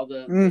up all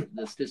the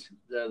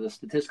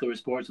statistical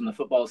reports from the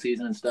football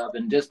season and stuff,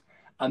 and just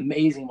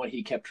amazing what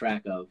he kept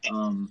track of.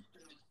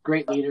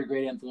 Great leader,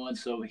 great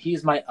influence. So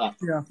he's my up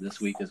this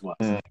week as well.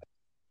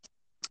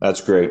 That's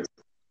great.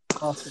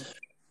 Awesome.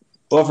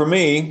 Well, for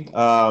me,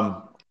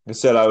 I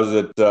said I was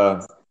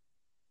at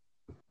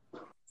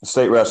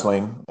state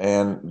wrestling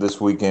and this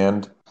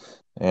weekend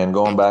and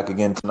going back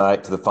again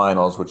tonight to the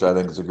finals, which I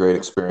think is a great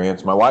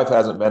experience. My wife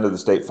hasn't been to the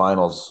state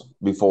finals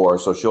before,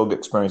 so she'll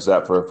experience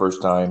that for her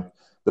first time,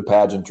 the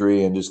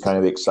pageantry and just kind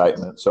of the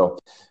excitement.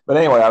 But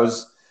anyway, I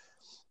was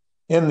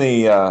in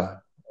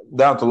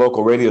down at the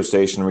local radio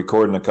station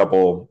recording a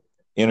couple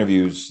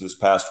interviews this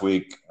past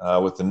week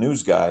with the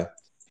news guy.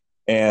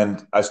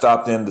 And I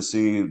stopped in to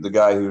see the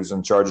guy who's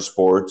in charge of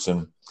sports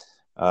and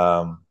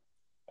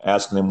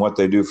asking them what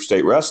they do for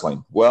state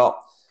wrestling.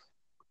 Well,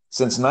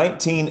 since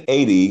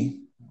 1980,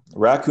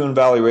 Raccoon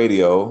Valley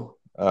Radio,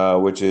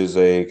 which is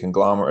a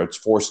conglomerate, it's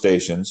 4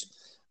 stations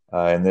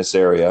in this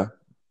area,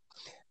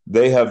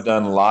 they have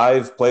done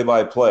live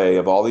play-by-play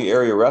of all the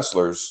area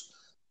wrestlers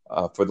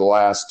for the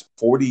last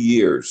 40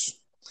 years.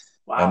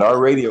 Wow. And our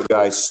radio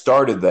guy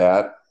started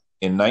that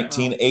in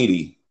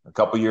 1980, a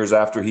couple years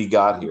after he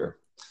got here.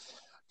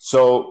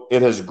 So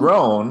it has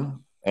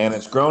grown, and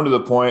it's grown to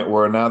the point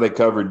where now they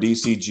cover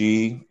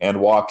DCG and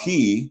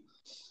Waukee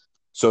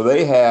So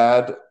they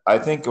had, I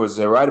think it was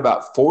right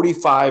about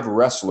 45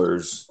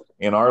 wrestlers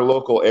in our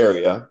local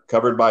area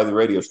covered by the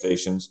radio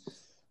stations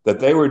that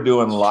they were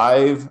doing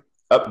live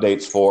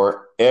updates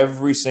for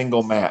every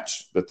single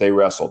match that they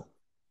wrestled.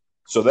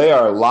 So they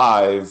are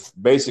live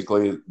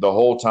basically the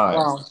whole time.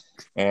 Wow.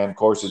 And of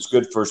course, it's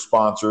good for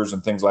sponsors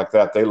and things like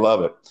that. They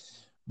love it.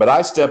 But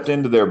I stepped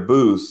into their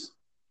booth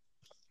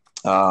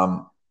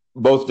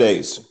both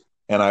days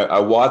and I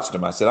watched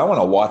them. I said, I want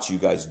to watch you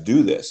guys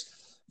do this.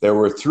 There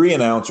were 3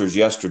 announcers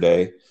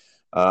yesterday.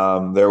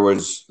 There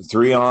was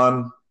 3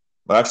 on,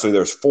 well, actually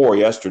there's 4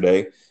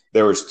 yesterday.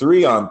 There was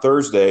 3 on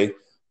Thursday.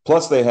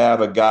 Plus they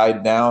have a guy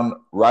down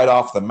right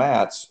off the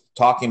mats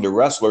talking to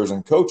wrestlers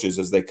and coaches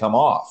as they come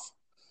off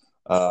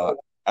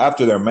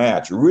after their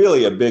match.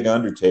 Really a big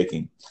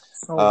undertaking.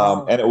 Oh,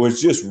 wow. And it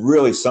was just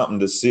really something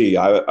to see.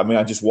 I mean,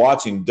 I'm just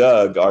watching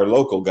Doug, our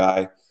local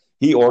guy.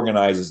 He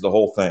organizes the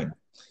whole thing.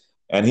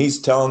 And he's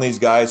telling these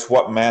guys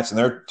what mats, and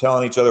they're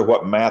telling each other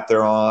what mat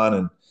they're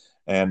on,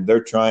 and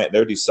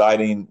they're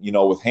deciding,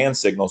 with hand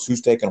signals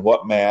who's taking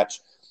what match.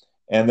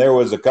 And there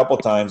was a couple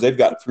times they've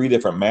got 3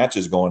 different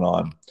matches going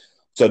on.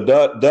 So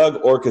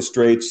Doug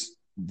orchestrates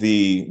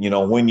the,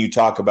 when you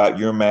talk about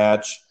your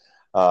match,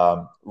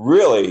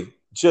 really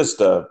just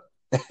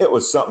it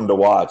was something to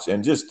watch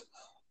and just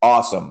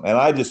awesome.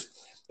 And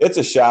it's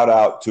a shout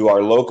out to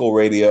our local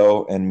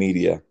radio and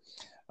media.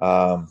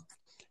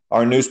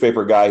 Our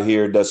newspaper guy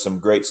here does some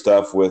great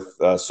stuff with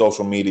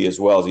social media as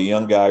well. As a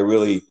young guy,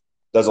 really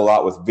does a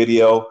lot with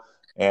video,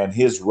 and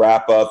his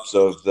wrap-ups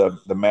of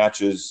the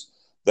matches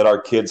that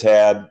our kids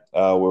had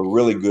were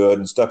really good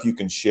and stuff you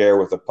can share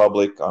with the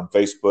public on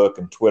Facebook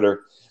and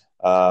Twitter.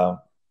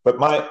 But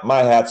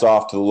my hat's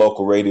off to the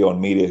local radio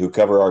and media who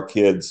cover our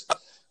kids,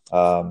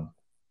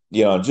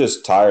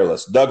 just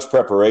tireless. Doug's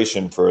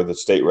preparation for the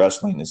state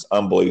wrestling is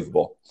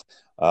unbelievable.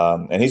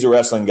 And he's a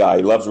wrestling guy.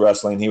 He loves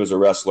wrestling. He was a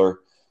wrestler.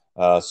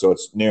 So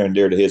it's near and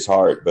dear to his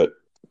heart, but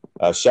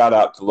shout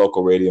out to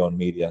local radio and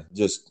media.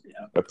 Just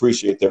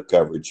appreciate their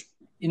coverage.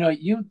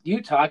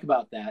 You talk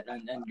about that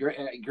and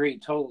agree.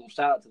 Total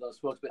shout out to those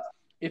folks. But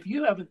if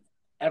you haven't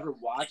ever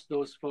watched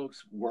those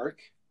folks work,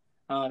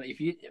 when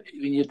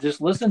you just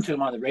listen to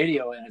them on the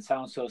radio and it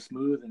sounds so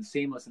smooth and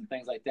seamless and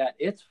things like that,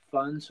 it's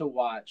fun to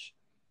watch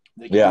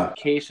the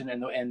communication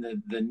and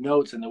the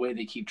notes and the way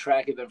they keep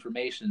track of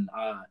information.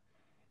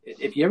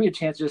 If you ever get a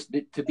chance just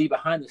to be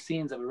behind the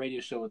scenes of a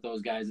radio show with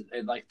those guys,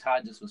 like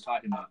Todd just was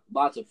talking about,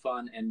 lots of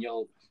fun, and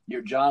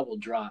your jaw will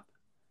drop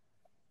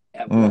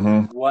at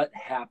what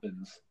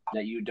happens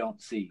that you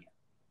don't see.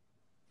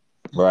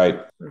 Right.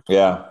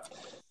 Yeah.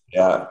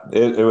 Yeah.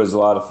 It was a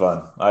lot of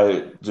fun.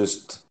 I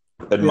just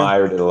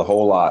admired it a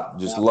whole lot.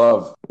 Just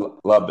loved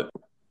it.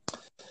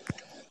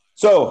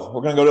 So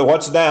we're going to go to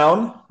What's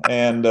Down,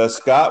 and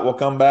Scott, we'll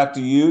come back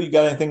to you. You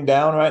got anything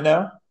down right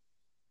now?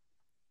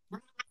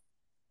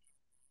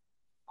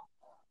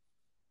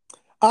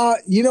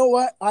 You know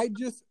what?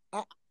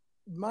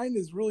 Mine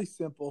is really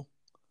simple.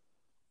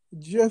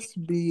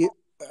 Just be,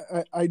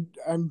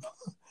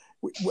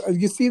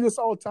 you see this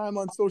all the time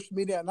on social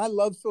media, and I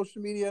love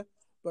social media,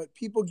 but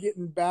people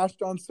getting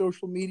bashed on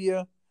social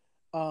media,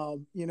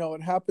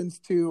 it happens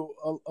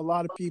to a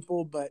lot of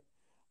people, but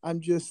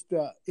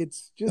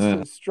it's just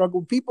a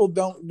struggle. People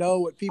don't know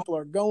what people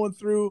are going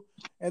through,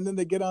 and then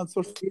they get on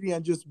social media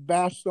and just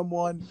bash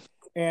someone,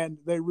 and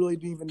they really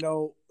didn't even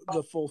know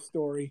the full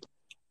story.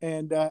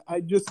 And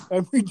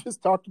we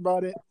just talked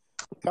about it.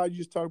 Todd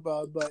just talked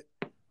about it, but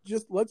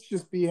let's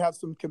have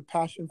some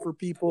compassion for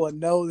people and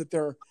know that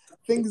there are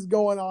things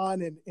going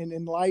on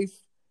in life.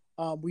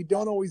 We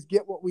don't always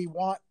get what we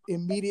want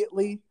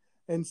immediately,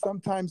 and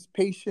sometimes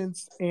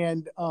patience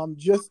and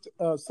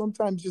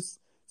sometimes just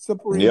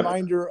simple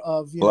reminder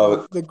of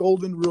the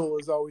golden rule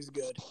is always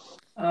good.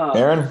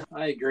 Aaron,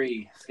 I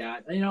agree,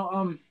 Scott.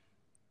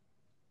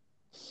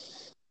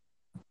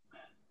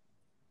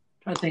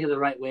 Trying to think of the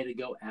right way to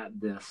go at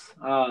this.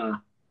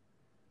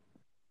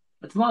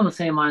 It's along the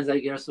same lines, I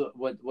guess,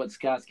 what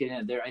Scott's getting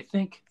at there. I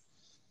think,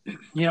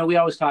 we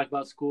always talk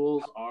about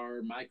schools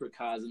are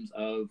microcosms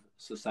of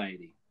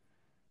society.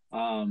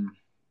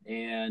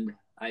 And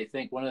I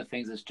think one of the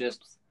things that's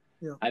just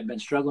I've been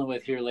struggling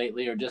with here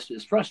lately, or just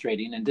is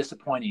frustrating and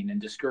disappointing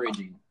and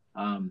discouraging.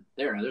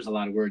 There's a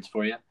lot of words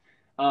for you.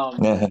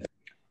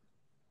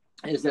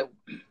 Is that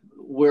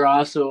we're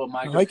also a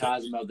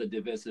microcosm of the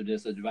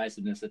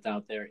divisiveness that's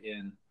out there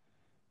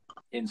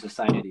in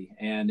society,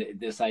 and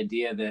this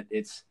idea that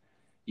it's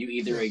you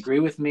either agree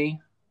with me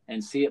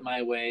and see it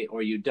my way,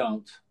 or you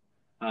don't.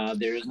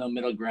 There is no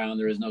middle ground.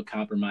 There is no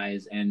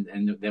compromise,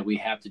 and that we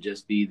have to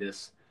just be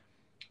this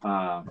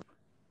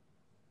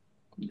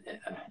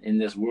in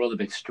this world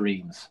of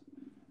extremes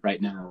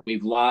right now.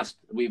 We've lost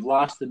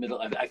the middle.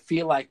 I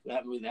feel like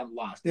we haven't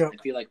lost it. I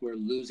feel like we're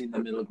losing the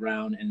middle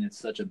ground, and it's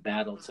such a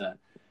battle to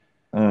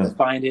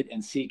find it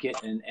and seek it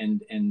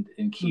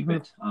and keep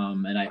it.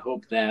 And I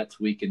hope that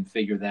we can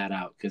figure that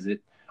out, because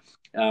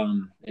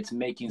it's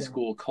making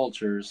school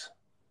cultures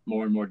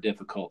more and more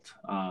difficult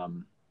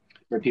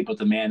for people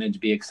to manage,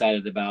 be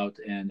excited about,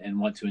 and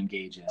want to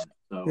engage in.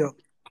 So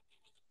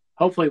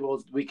hopefully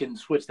we can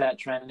switch that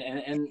trend.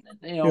 And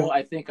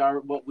I think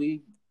what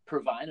we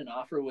provide and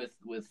offer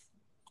with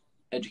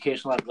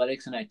educational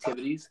athletics and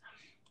activities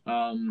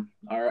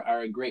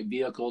are a great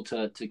vehicle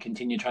to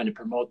continue trying to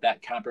promote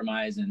that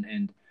compromise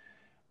and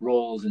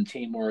roles and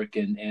teamwork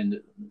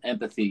and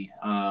empathy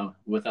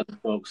with other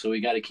folks. So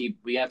we have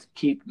to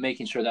keep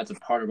making sure that's a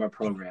part of our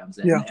programs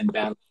and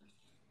battle.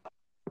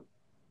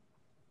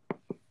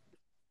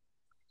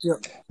 Yeah.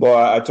 Well,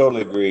 I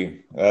totally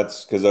agree.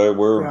 That's because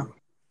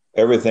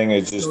everything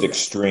is just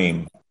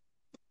extreme.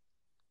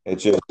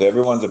 It's just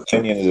everyone's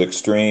opinion is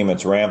extreme.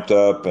 It's ramped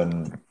up,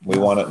 and we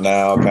want it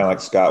now. Kind of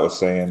like Scott was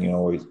saying,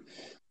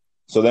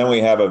 so then we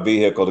have a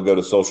vehicle to go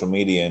to social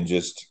media and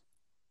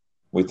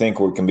we think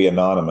we can be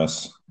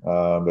anonymous.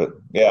 But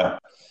yeah,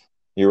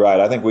 you're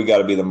right. I think we got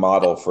to be the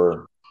model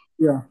for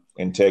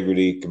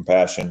integrity,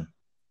 compassion,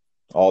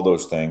 all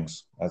those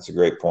things. That's a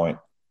great point.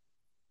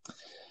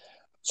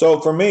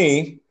 So for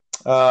me,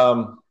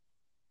 I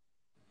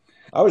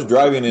was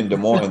driving in Des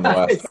Moines the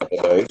last couple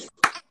of days.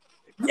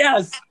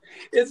 Yes,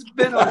 it's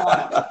been a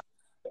while.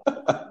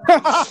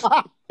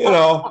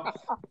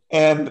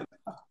 And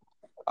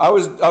I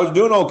was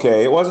doing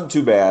okay. It wasn't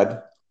too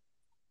bad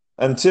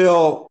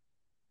until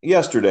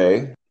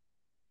yesterday.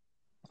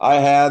 I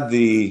had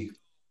the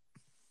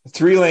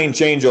 3-lane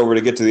changeover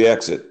to get to the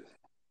exit.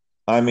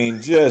 I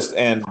mean,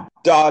 and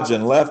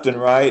dodging left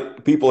and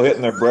right, people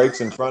hitting their brakes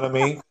in front of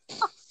me.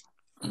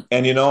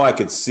 And, I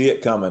could see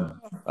it coming.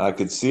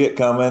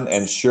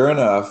 And sure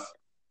enough,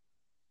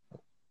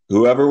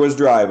 whoever was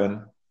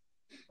driving,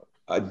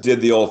 I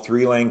did the old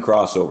 3-lane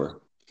crossover.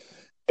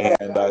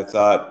 And I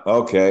thought,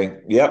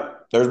 okay,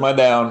 yep, there's my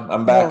down.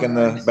 I'm back in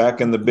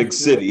the big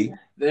city.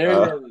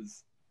 There it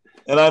is.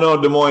 And I know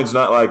Des Moines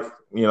not like,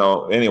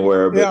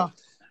 anywhere, but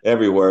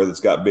everywhere that's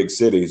got big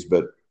cities.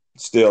 But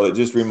still, it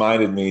just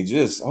reminded me,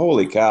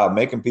 holy cow,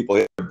 making people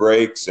hit their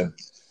brakes and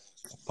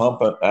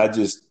pumping.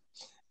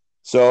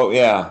 So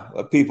yeah,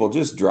 people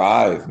just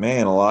drive,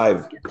 man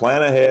alive.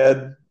 Plan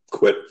ahead.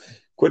 Quit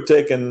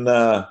taking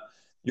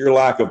your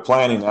lack of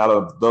planning out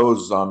of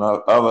those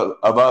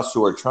of us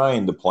who are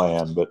trying to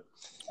plan. But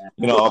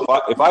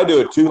if I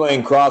do a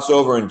 2-lane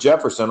crossover in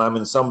Jefferson, I'm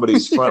in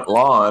somebody's front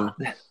lawn,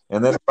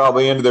 and then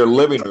probably into their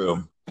living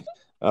room.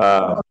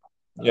 I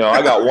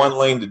got 1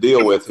 lane to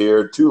deal with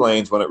here, 2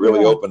 lanes when it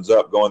really opens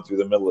up going through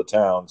the middle of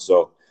town.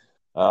 So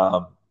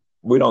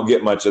we don't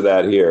get much of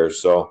that here.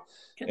 So.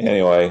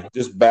 Anyway,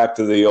 just back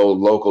to the old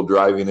local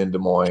driving in Des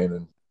Moines,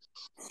 and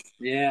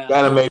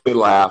kind of made me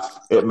laugh.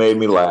 It made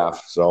me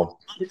laugh. So,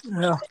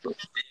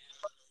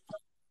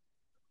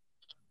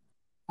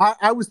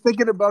 I was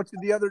thinking about you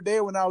the other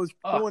day when I was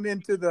pulling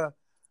into to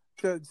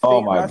state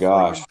my wrestling,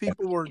 gosh, and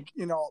people were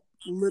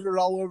littered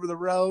all over the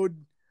road,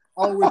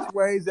 all which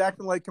ways,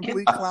 acting like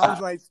complete clowns.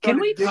 And I started Can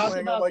we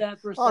giggling. talk about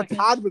that for a second?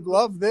 Todd would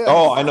love this.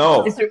 Oh, I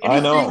know. Is there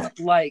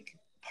anything like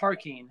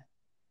parking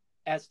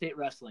at state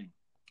wrestling?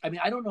 I mean,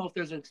 I don't know if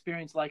there's an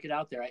experience like it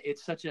out there.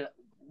 It's such a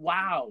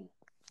wow.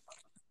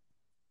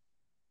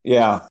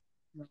 Yeah.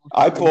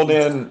 I pulled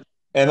in,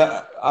 and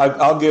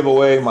I'll give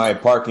away my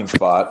parking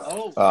spot.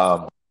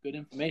 Oh, good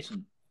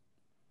information.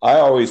 I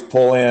always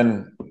pull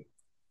in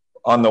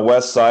on the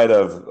west side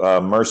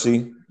of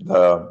Mercy,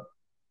 the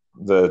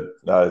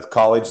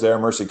college there,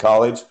 Mercy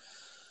College.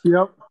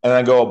 Yep. And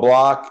I go a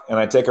block, and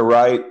I take a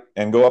right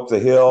and go up the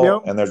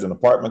hill, and there's an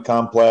apartment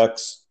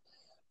complex,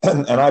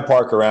 and I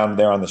park around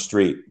there on the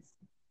street.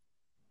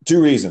 2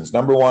 reasons.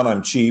 Number one,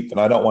 I'm cheap and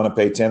I don't want to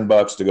pay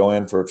 $10 to go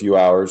in for a few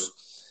hours.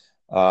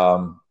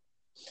 And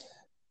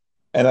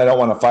I don't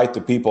want to fight the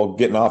people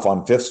getting off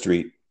on 5th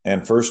Street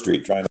and 1st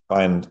Street trying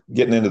to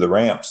getting into the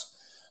ramps.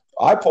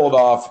 I pulled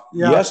off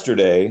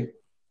yesterday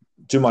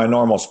to my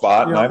normal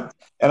spot.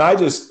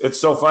 And it's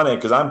so funny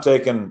because I'm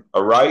taking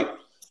a right,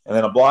 and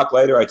then a block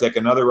later I take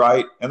another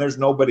right, and there's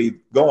nobody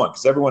going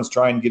because everyone's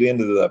trying to get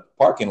into the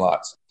parking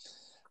lots.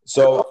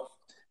 So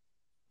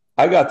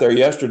I got there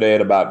yesterday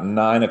at about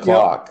 9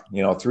 o'clock.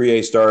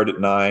 3A started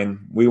at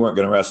 9. We weren't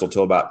going to wrestle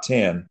till about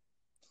 10.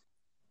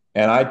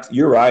 And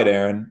you're right,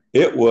 Aaron.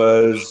 It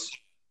was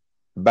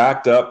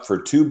backed up for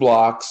 2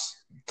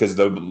 blocks because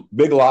the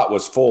big lot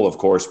was full, of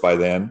course, by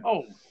then.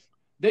 Oh,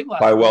 big lot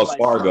by Wells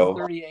Fargo.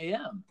 6:30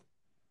 a.m.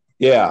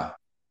 Yeah.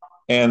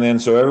 And then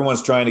so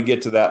everyone's trying to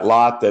get to that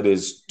lot that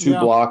is 2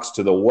 blocks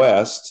to the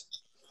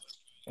west.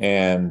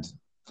 And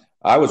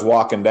I was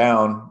walking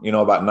down,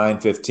 about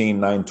 9:15,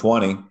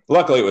 9:20.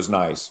 Luckily, it was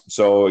nice.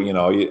 So,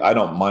 I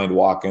don't mind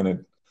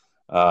walking.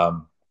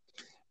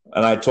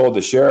 And I told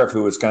the sheriff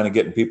who was kind of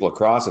getting people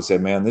across, I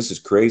said, man, this is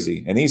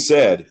crazy. And he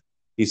said,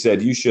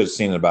 you should have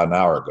seen it about an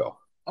hour ago.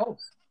 Oh,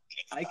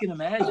 I can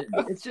imagine.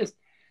 It's just,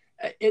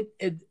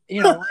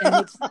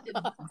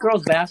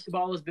 girls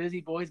basketball is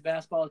busy, boys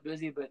basketball is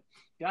busy, but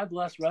God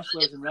bless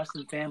wrestlers and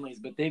wrestling families,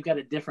 but they've got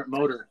a different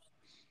motor.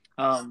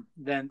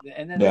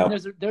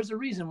 There's a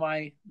reason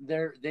why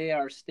they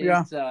are state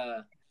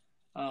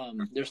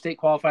they're state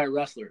qualifier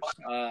wrestlers.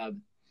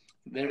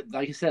 They're,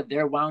 like I said,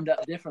 they're wound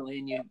up differently,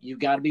 and you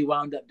got to be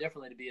wound up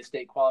differently to be a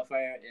state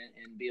qualifier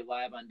and be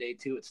alive on day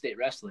 2 at state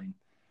wrestling.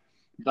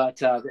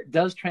 but it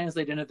does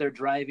translate into their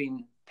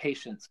driving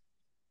patience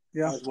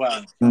as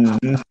well.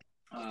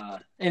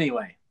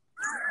 Anyway,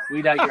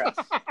 we digress.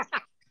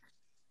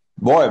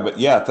 Boy, but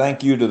yeah,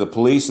 thank you to the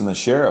police and the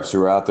sheriffs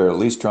who are out there at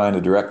least trying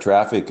to direct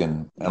traffic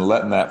and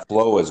letting that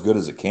flow as good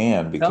as it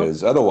can,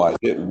 because otherwise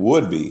it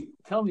would be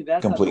Tell me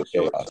that's complete not the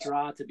short chaos.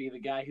 straw to be the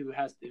guy who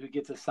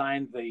gets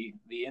assigned the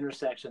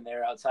intersection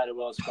there outside of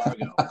Wells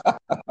Fargo.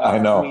 I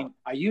know. I mean,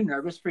 are you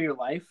nervous for your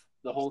life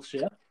the whole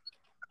shift?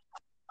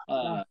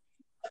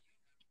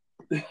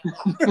 They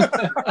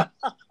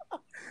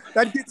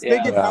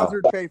get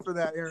hazard pay for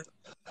that, Aaron.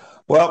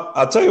 Well,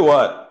 I'll tell you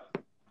what.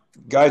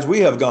 Guys,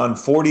 we have gone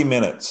 40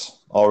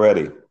 minutes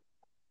already.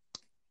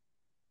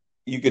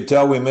 You could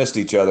tell we missed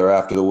each other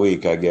after the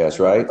week, I guess,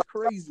 right? That's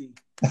crazy.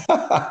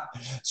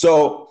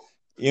 So,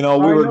 we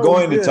were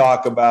going to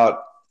talk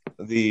about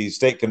the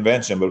state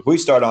convention, but if we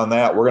start on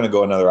that, we're going to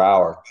go another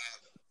hour.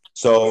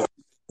 So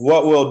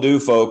what we'll do,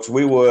 folks,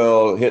 we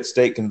will hit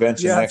state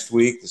convention next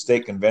week. The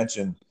state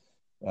convention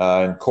in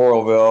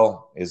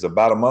Coralville is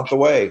about a month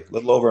away, a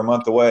little over a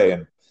month away,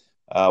 and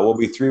we'll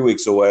be 3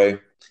 weeks away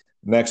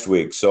next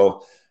week.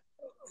 So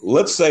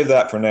let's save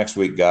that for next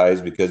week, guys,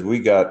 because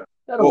we'll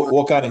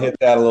kind of hit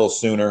that a little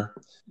sooner.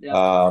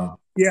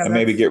 And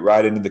maybe get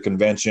right into the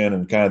convention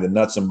and kind of the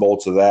nuts and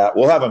bolts of that.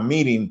 We'll have a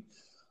meeting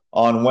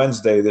on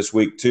Wednesday this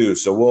week too,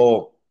 so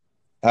we'll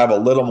have a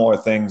little more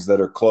things that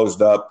are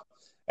closed up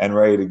and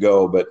ready to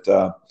go. But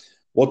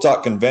we'll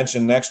talk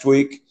convention next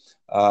week.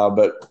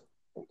 But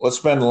let's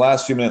spend the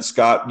last few minutes.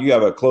 Scott, you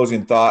have a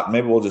closing thought.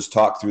 Maybe we'll just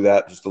talk through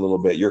that just a little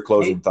bit. Your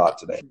closing thought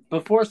today.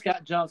 Before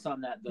Scott jumps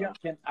on that, though,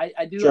 I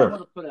want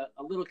to put a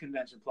little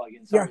convention plug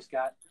in. Sorry,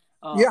 Scott.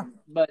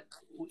 But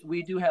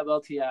we do have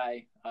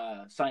LTI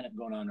sign up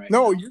going on right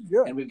now. No, you're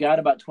good. And we've got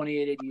about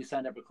 28 ADs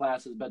signed up for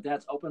classes, but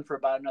that's open for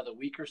about another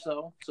week or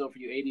so. So for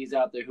you ADs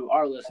out there who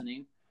are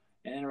listening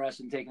and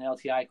interested in taking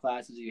LTI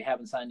classes, if you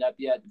haven't signed up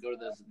yet, go to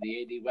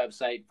the AD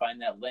website,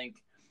 find that link,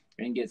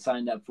 and get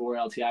signed up for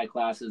LTI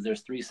classes.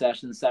 There's 3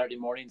 sessions, Saturday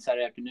morning,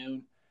 Saturday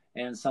afternoon,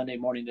 and Sunday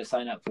morning to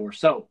sign up for.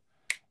 So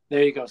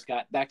there you go,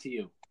 Scott. Back to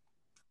you.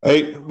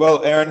 Hey,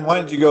 well, Aaron, why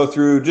don't you go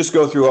through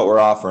what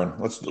we're offering?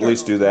 Let's at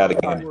least do that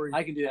again.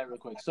 I can do that real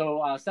quick.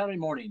 So Saturday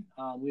morning,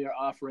 we are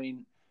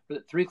offering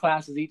 3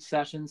 classes each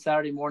session.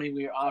 Saturday morning,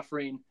 we are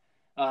offering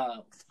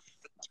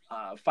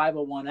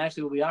 501.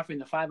 Actually, we'll be offering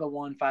the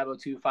 501,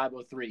 502,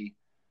 503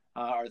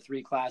 are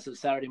 3 classes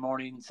Saturday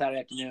morning,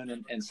 Saturday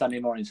afternoon, and Sunday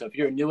morning. So if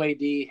you're a new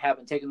AD,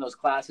 haven't taken those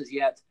classes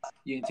yet,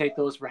 you can take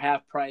those for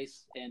half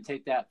price and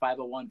take that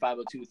 501,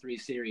 502, 3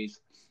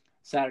 series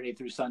Saturday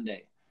through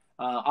Sunday.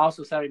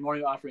 Also, Saturday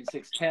morning, we're offering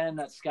 610.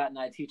 That's Scott and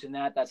I teaching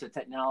that. That's a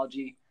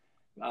technology,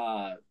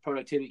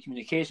 productivity,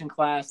 communication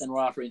class. And we're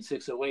offering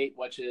 608,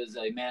 which is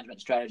a management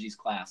strategies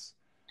class,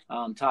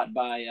 taught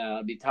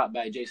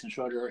by Jason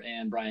Schroeder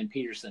and Brian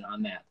Peterson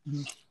on that.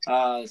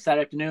 Mm-hmm.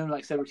 Saturday afternoon,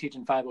 like I said, we're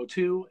teaching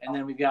 502. And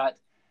then we've got,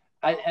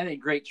 I think, a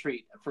great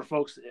treat for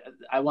folks.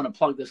 I want to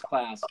plug this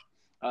class.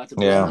 It's a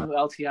brand new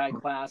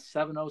LTI class,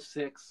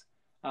 706,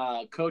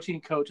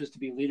 coaching coaches to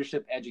be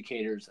leadership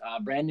educators,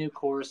 brand new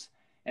course.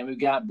 And we've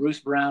got Bruce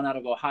Brown out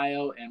of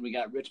Ohio, and we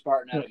got Rich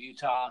Barton out of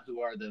Utah,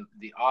 who are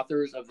the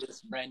authors of this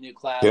brand new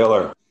class.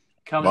 Killer.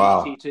 Coming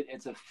to teach it.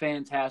 It's a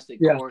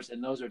fantastic course,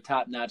 and those are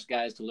top-notch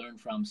guys to learn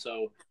from.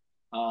 So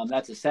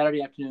that's a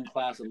Saturday afternoon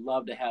class. I'd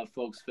love to have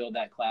folks fill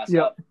that class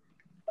up.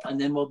 And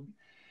then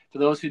for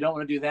those who don't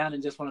want to do that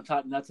and just want to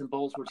talk nuts and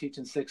bolts, we're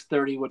teaching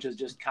 630, which is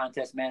just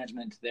contest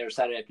management there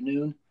Saturday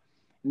afternoon.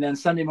 And then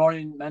Sunday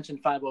morning,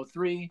 mentioned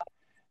 503.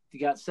 You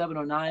got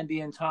 709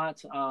 being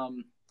taught.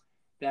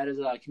 That is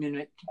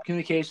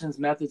communications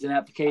methods and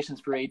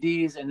applications for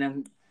ADs. And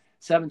then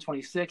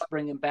 726,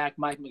 bringing back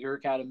Mike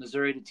McGurk out of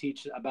Missouri to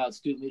teach about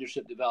student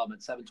leadership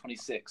development,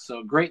 726.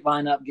 So great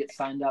lineup. Get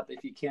signed up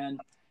if you can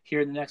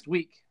here in the next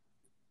week.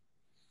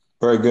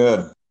 Very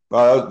good.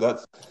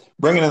 That's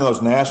bringing in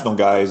those national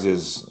guys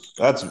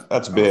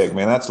that's big,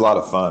 man. That's a lot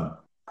of fun.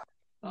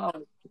 Oh,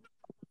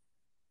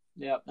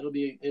 yeah, it'll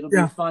be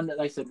fun. Like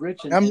I said,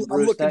 Rich and I'm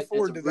Bruce, looking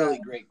forward it's to a really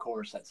that. great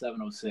course at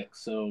 706.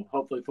 So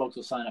hopefully folks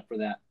will sign up for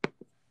that.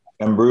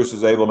 And Bruce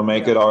is able to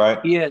make it all right?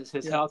 He is.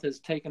 His health has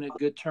taken a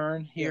good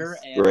turn here,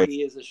 and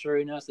he is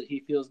assuring us that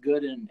he feels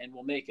good and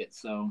will make it.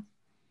 So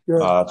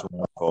that's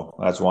wonderful.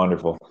 That's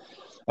wonderful.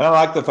 And I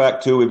like the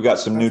fact, too, we've got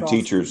some new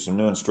teachers, some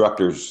new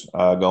instructors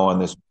going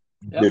this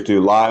year,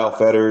 too. Lyle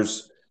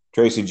Fetters,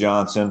 Tracy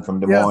Johnson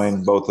from Des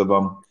Moines, both of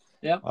them.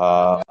 Yep.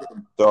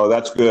 So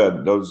that's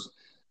good. Those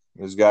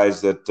guys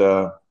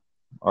that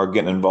are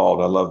getting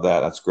involved. I love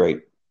that. That's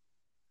great.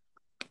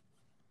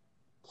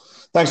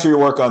 Thanks for your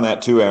work on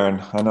that too,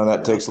 Aaron. I know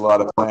that takes a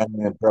lot of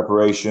planning and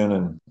preparation,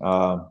 and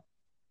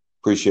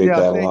appreciate that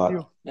a lot.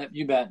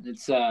 You bet.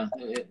 It'll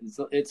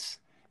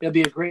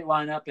be a great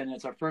lineup, and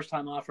it's our first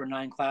time offering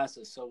 9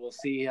 classes, so we'll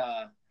see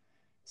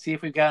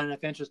if we've got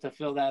enough interest to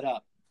fill that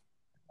up.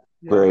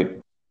 Great.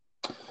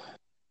 All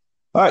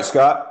right,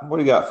 Scott, what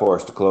do you got for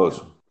us to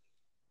close?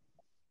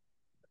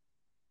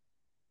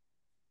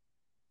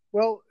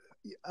 Well,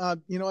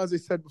 as I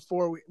said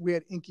before, we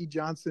had Inky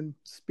Johnson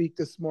speak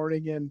this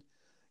morning, and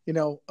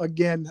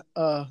again,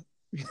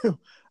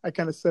 I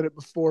kind of said it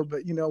before,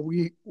 but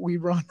we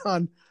run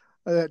on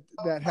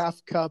that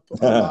half cup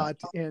a lot,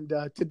 and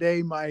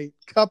today my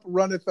cup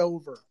runneth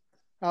over.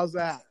 How's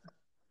that?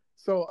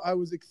 So I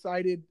was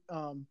excited.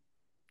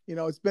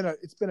 It's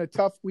been a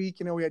tough week.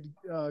 We had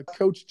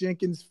Coach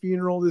Jenkins'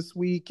 funeral this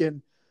week,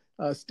 and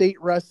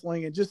state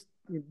wrestling, and just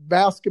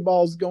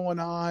basketball's going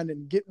on,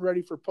 and getting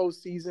ready for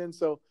postseason.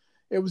 So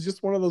it was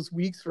just one of those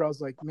weeks where I was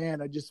like,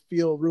 man, I just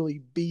feel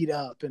really beat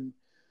up, and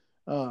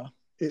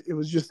it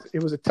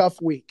was a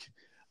tough week.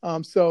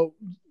 So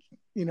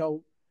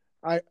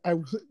I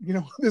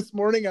this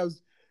morning I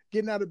was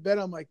getting out of bed.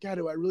 I'm like, God,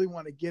 do I really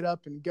want to get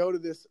up and go to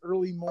this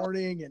early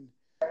morning? And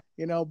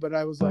but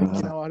I was like,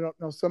 I don't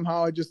know.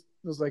 Somehow I just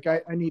was like,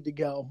 I need to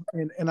go,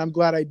 and I'm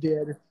glad I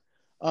did.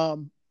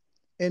 And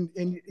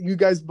you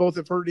guys both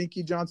have heard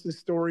Inky Johnson's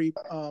story.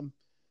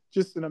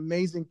 Just an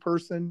amazing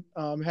person.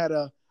 Had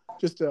a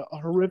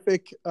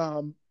horrific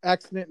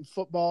accident in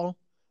football.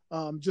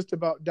 Just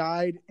about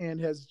died, and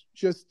has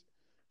just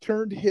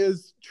turned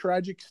his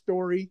tragic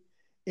story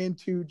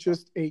into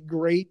just a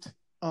great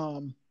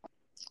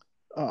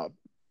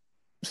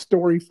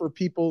story for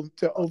people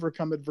to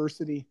overcome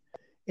adversity.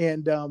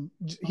 And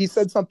he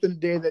said something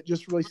today that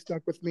just really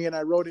stuck with me, and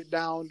I wrote it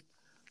down.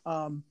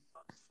 And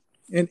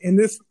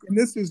this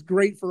is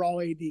great for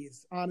all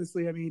ADs.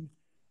 Honestly, I mean,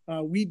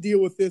 we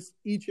deal with this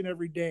each and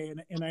every day,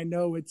 and I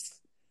know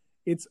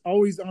it's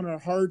always on our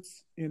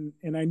hearts, and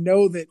I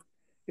know that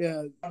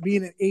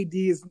being an AD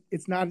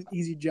it's not an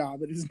easy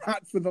job. It is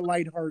not for the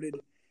lighthearted,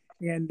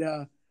 and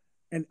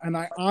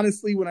I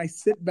honestly, when I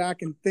sit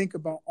back and think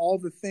about all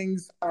the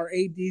things our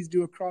ADs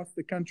do across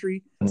the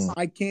country,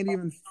 I can't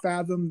even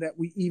fathom that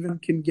we even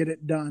can get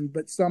it done.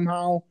 But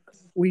somehow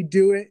we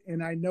do it,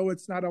 and I know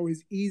it's not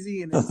always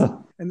easy, and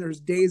there's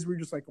days where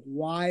you're just like,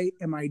 why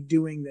am I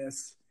doing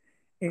this?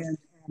 And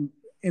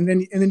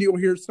then you'll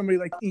hear somebody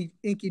like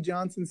Inky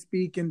Johnson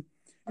speak, and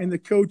the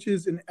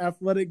coaches and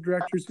athletic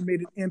directors who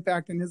made an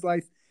impact in his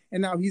life,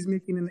 and now he's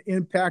making an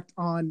impact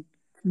on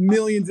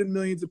millions and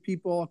millions of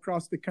people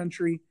across the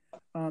country.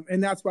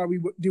 And that's why we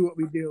do what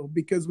we do,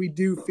 because we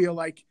do feel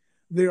like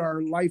there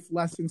are life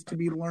lessons to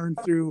be learned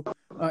through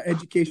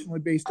educationally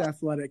based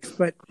athletics.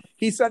 But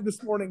he said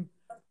this morning,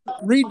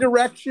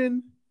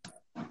 redirection,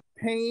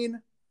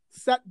 pain,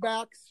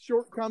 setbacks,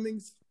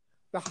 shortcomings,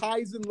 the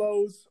highs and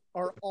lows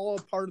are all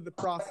a part of the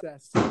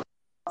process.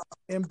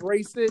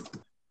 Embrace it,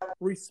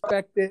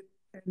 respect it,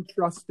 and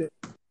trust it.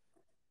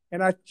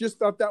 And I just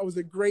thought that was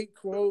a great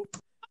quote.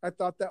 I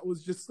thought that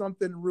was just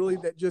something really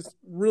that just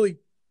really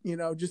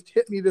just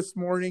hit me this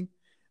morning,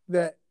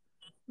 that,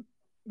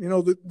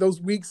 those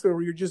weeks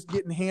where you're just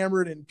getting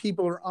hammered and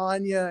people are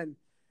on you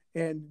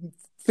and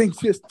things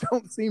just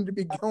don't seem to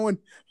be going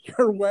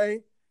your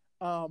way.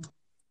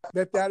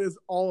 That is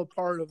all a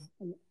part of,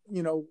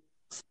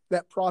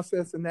 that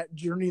process and that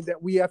journey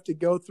that we have to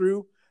go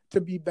through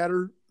to be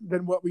better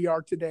than what we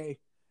are today.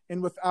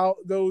 And without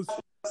those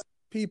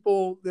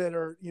people that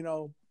are,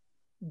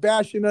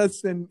 bashing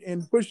us and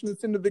pushing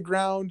us into the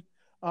ground,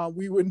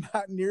 we would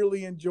not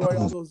nearly enjoy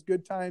all those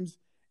good times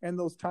and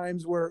those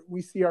times where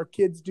we see our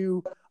kids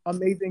do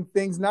amazing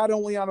things, not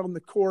only out on the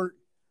court,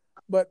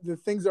 but the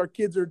things our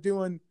kids are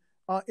doing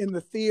in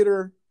the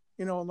theater,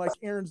 and like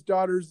Aaron's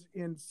daughters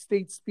in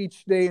state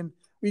speech today. And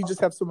we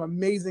just have some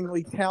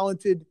amazingly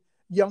talented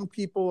young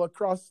people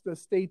across the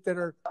state that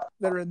are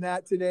in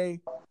that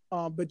today.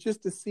 But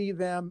just to see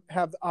them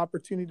have the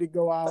opportunity to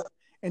go out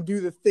and do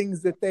the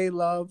things that they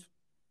love,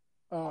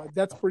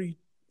 that's pretty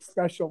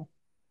special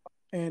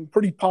and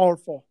pretty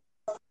powerful.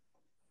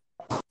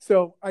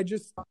 So I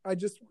just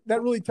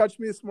that really touched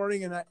me this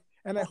morning,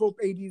 and I hope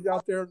ADs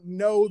out there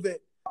know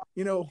that,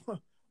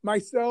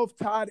 myself,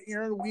 Todd,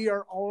 Aaron, we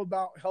are all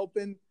about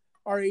helping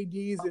our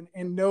ADs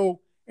and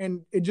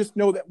just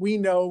know that we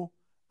know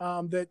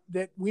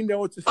that we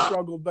know it's a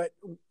struggle, but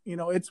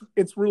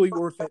it's really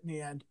worth it in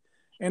the end.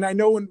 And I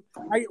know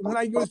when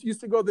I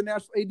used to go to the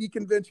National AD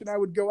Convention, I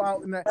would go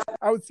out and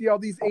I would see all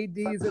these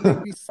ADs and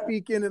they'd be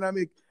speaking, and I'm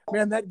like,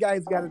 man, that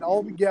guy's got it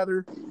all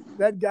together.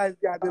 That guy's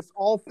got this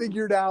all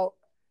figured out.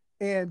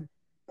 And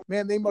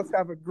man, they must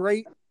have a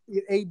great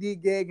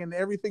AD gig, and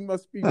everything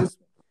must be just,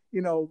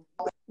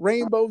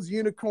 rainbows,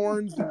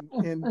 unicorns,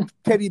 and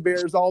teddy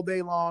bears all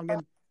day long.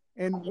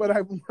 And what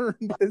I've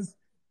learned is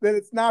that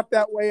it's not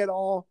that way at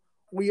all.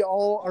 We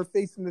all are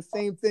facing the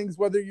same things,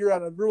 whether you're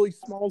at a really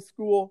small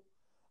school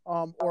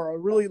or a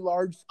really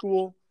large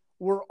school.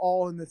 We're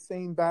all in the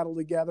same battle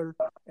together.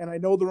 And I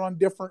know they're on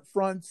different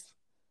fronts,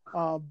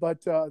 but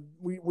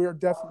we're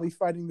definitely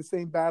fighting the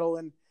same battle.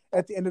 And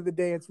at the end of the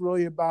day, it's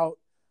really about,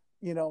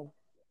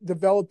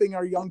 developing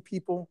our young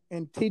people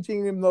and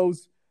teaching them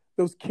those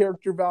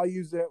character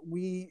values that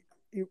we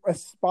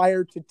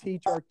aspire to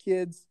teach our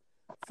kids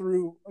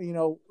through,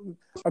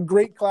 a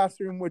great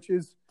classroom, which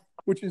is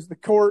the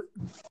court,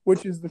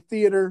 which is the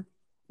theater,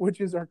 which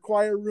is our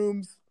choir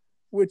rooms,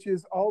 which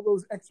is all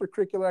those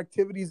extracurricular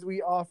activities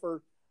we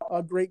offer.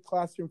 A great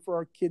classroom for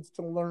our kids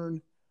to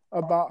learn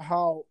about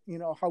how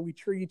we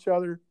treat each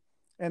other,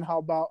 and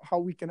how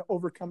we can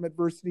overcome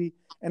adversity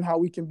and how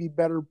we can be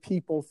better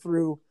people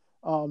through,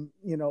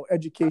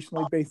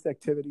 educationally based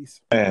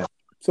activities. Man.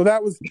 So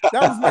that was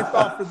my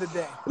thought for the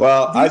day.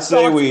 Well, Deep I'd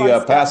say thoughts we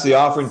by pass Scott the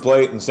offering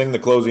plate and sing the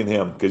closing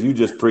hymn, because you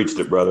just preached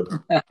it,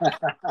 brother.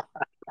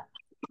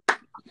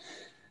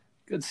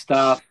 Good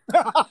stuff.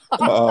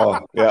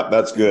 Oh, yeah,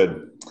 that's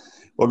good.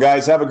 Well,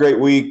 guys, have a great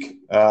week.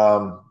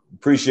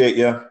 Appreciate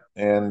you,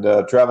 and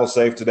travel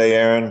safe today,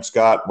 Aaron,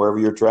 Scott, wherever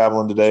you're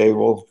traveling today.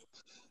 We'll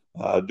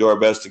do our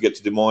best to get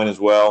to Des Moines as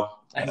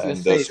well. I was going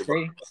to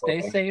say,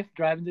 stay safe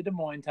driving to Des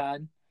Moines,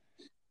 Todd.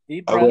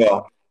 Deep breath. I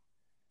will.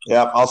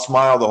 Yeah, I'll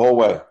smile the whole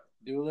way.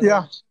 Do a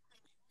little.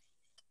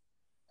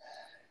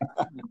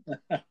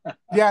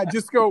 Yeah,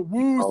 just go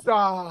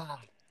woo-saw.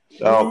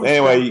 So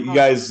anyway, you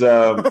guys,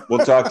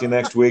 we'll talk to you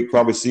next week.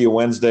 Probably see you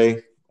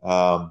Wednesday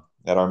at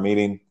our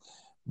meeting.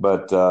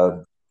 But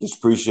just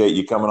appreciate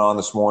you coming on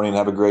this morning.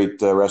 Have a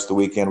great rest of the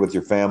weekend with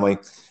your family.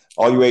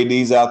 All you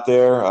ADs out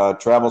there,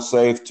 travel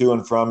safe to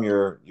and from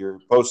your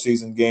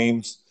postseason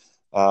games,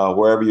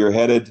 wherever you're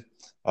headed.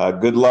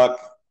 Good luck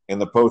in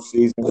the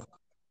postseason.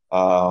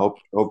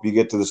 Hope you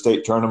get to the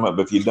state tournament,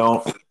 but if you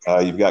don't,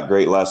 you've got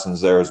great lessons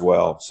there as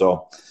well.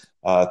 So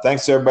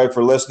thanks everybody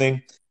for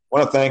listening. I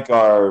want to thank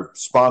our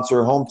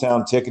sponsor,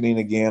 Hometown Ticketing,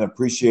 again.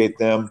 Appreciate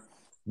them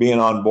being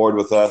on board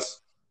with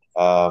us,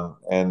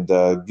 and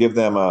give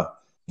them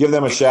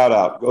a shout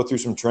out. Go through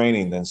some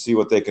training and see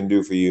what they can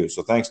do for you.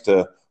 So thanks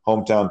to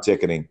Hometown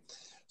Ticketing.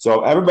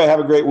 So everybody have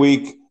a great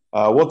week.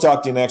 We'll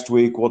talk to you next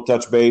week. We'll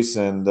touch base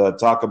and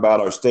talk about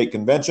our state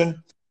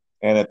convention.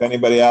 And if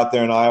anybody out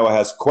there in Iowa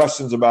has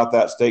questions about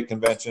that state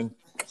convention,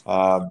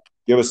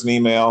 give us an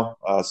email,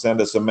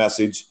 send us a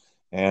message,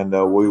 and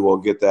we will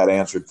get that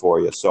answered for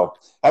you. So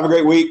have a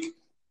great week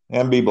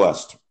and be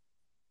blessed.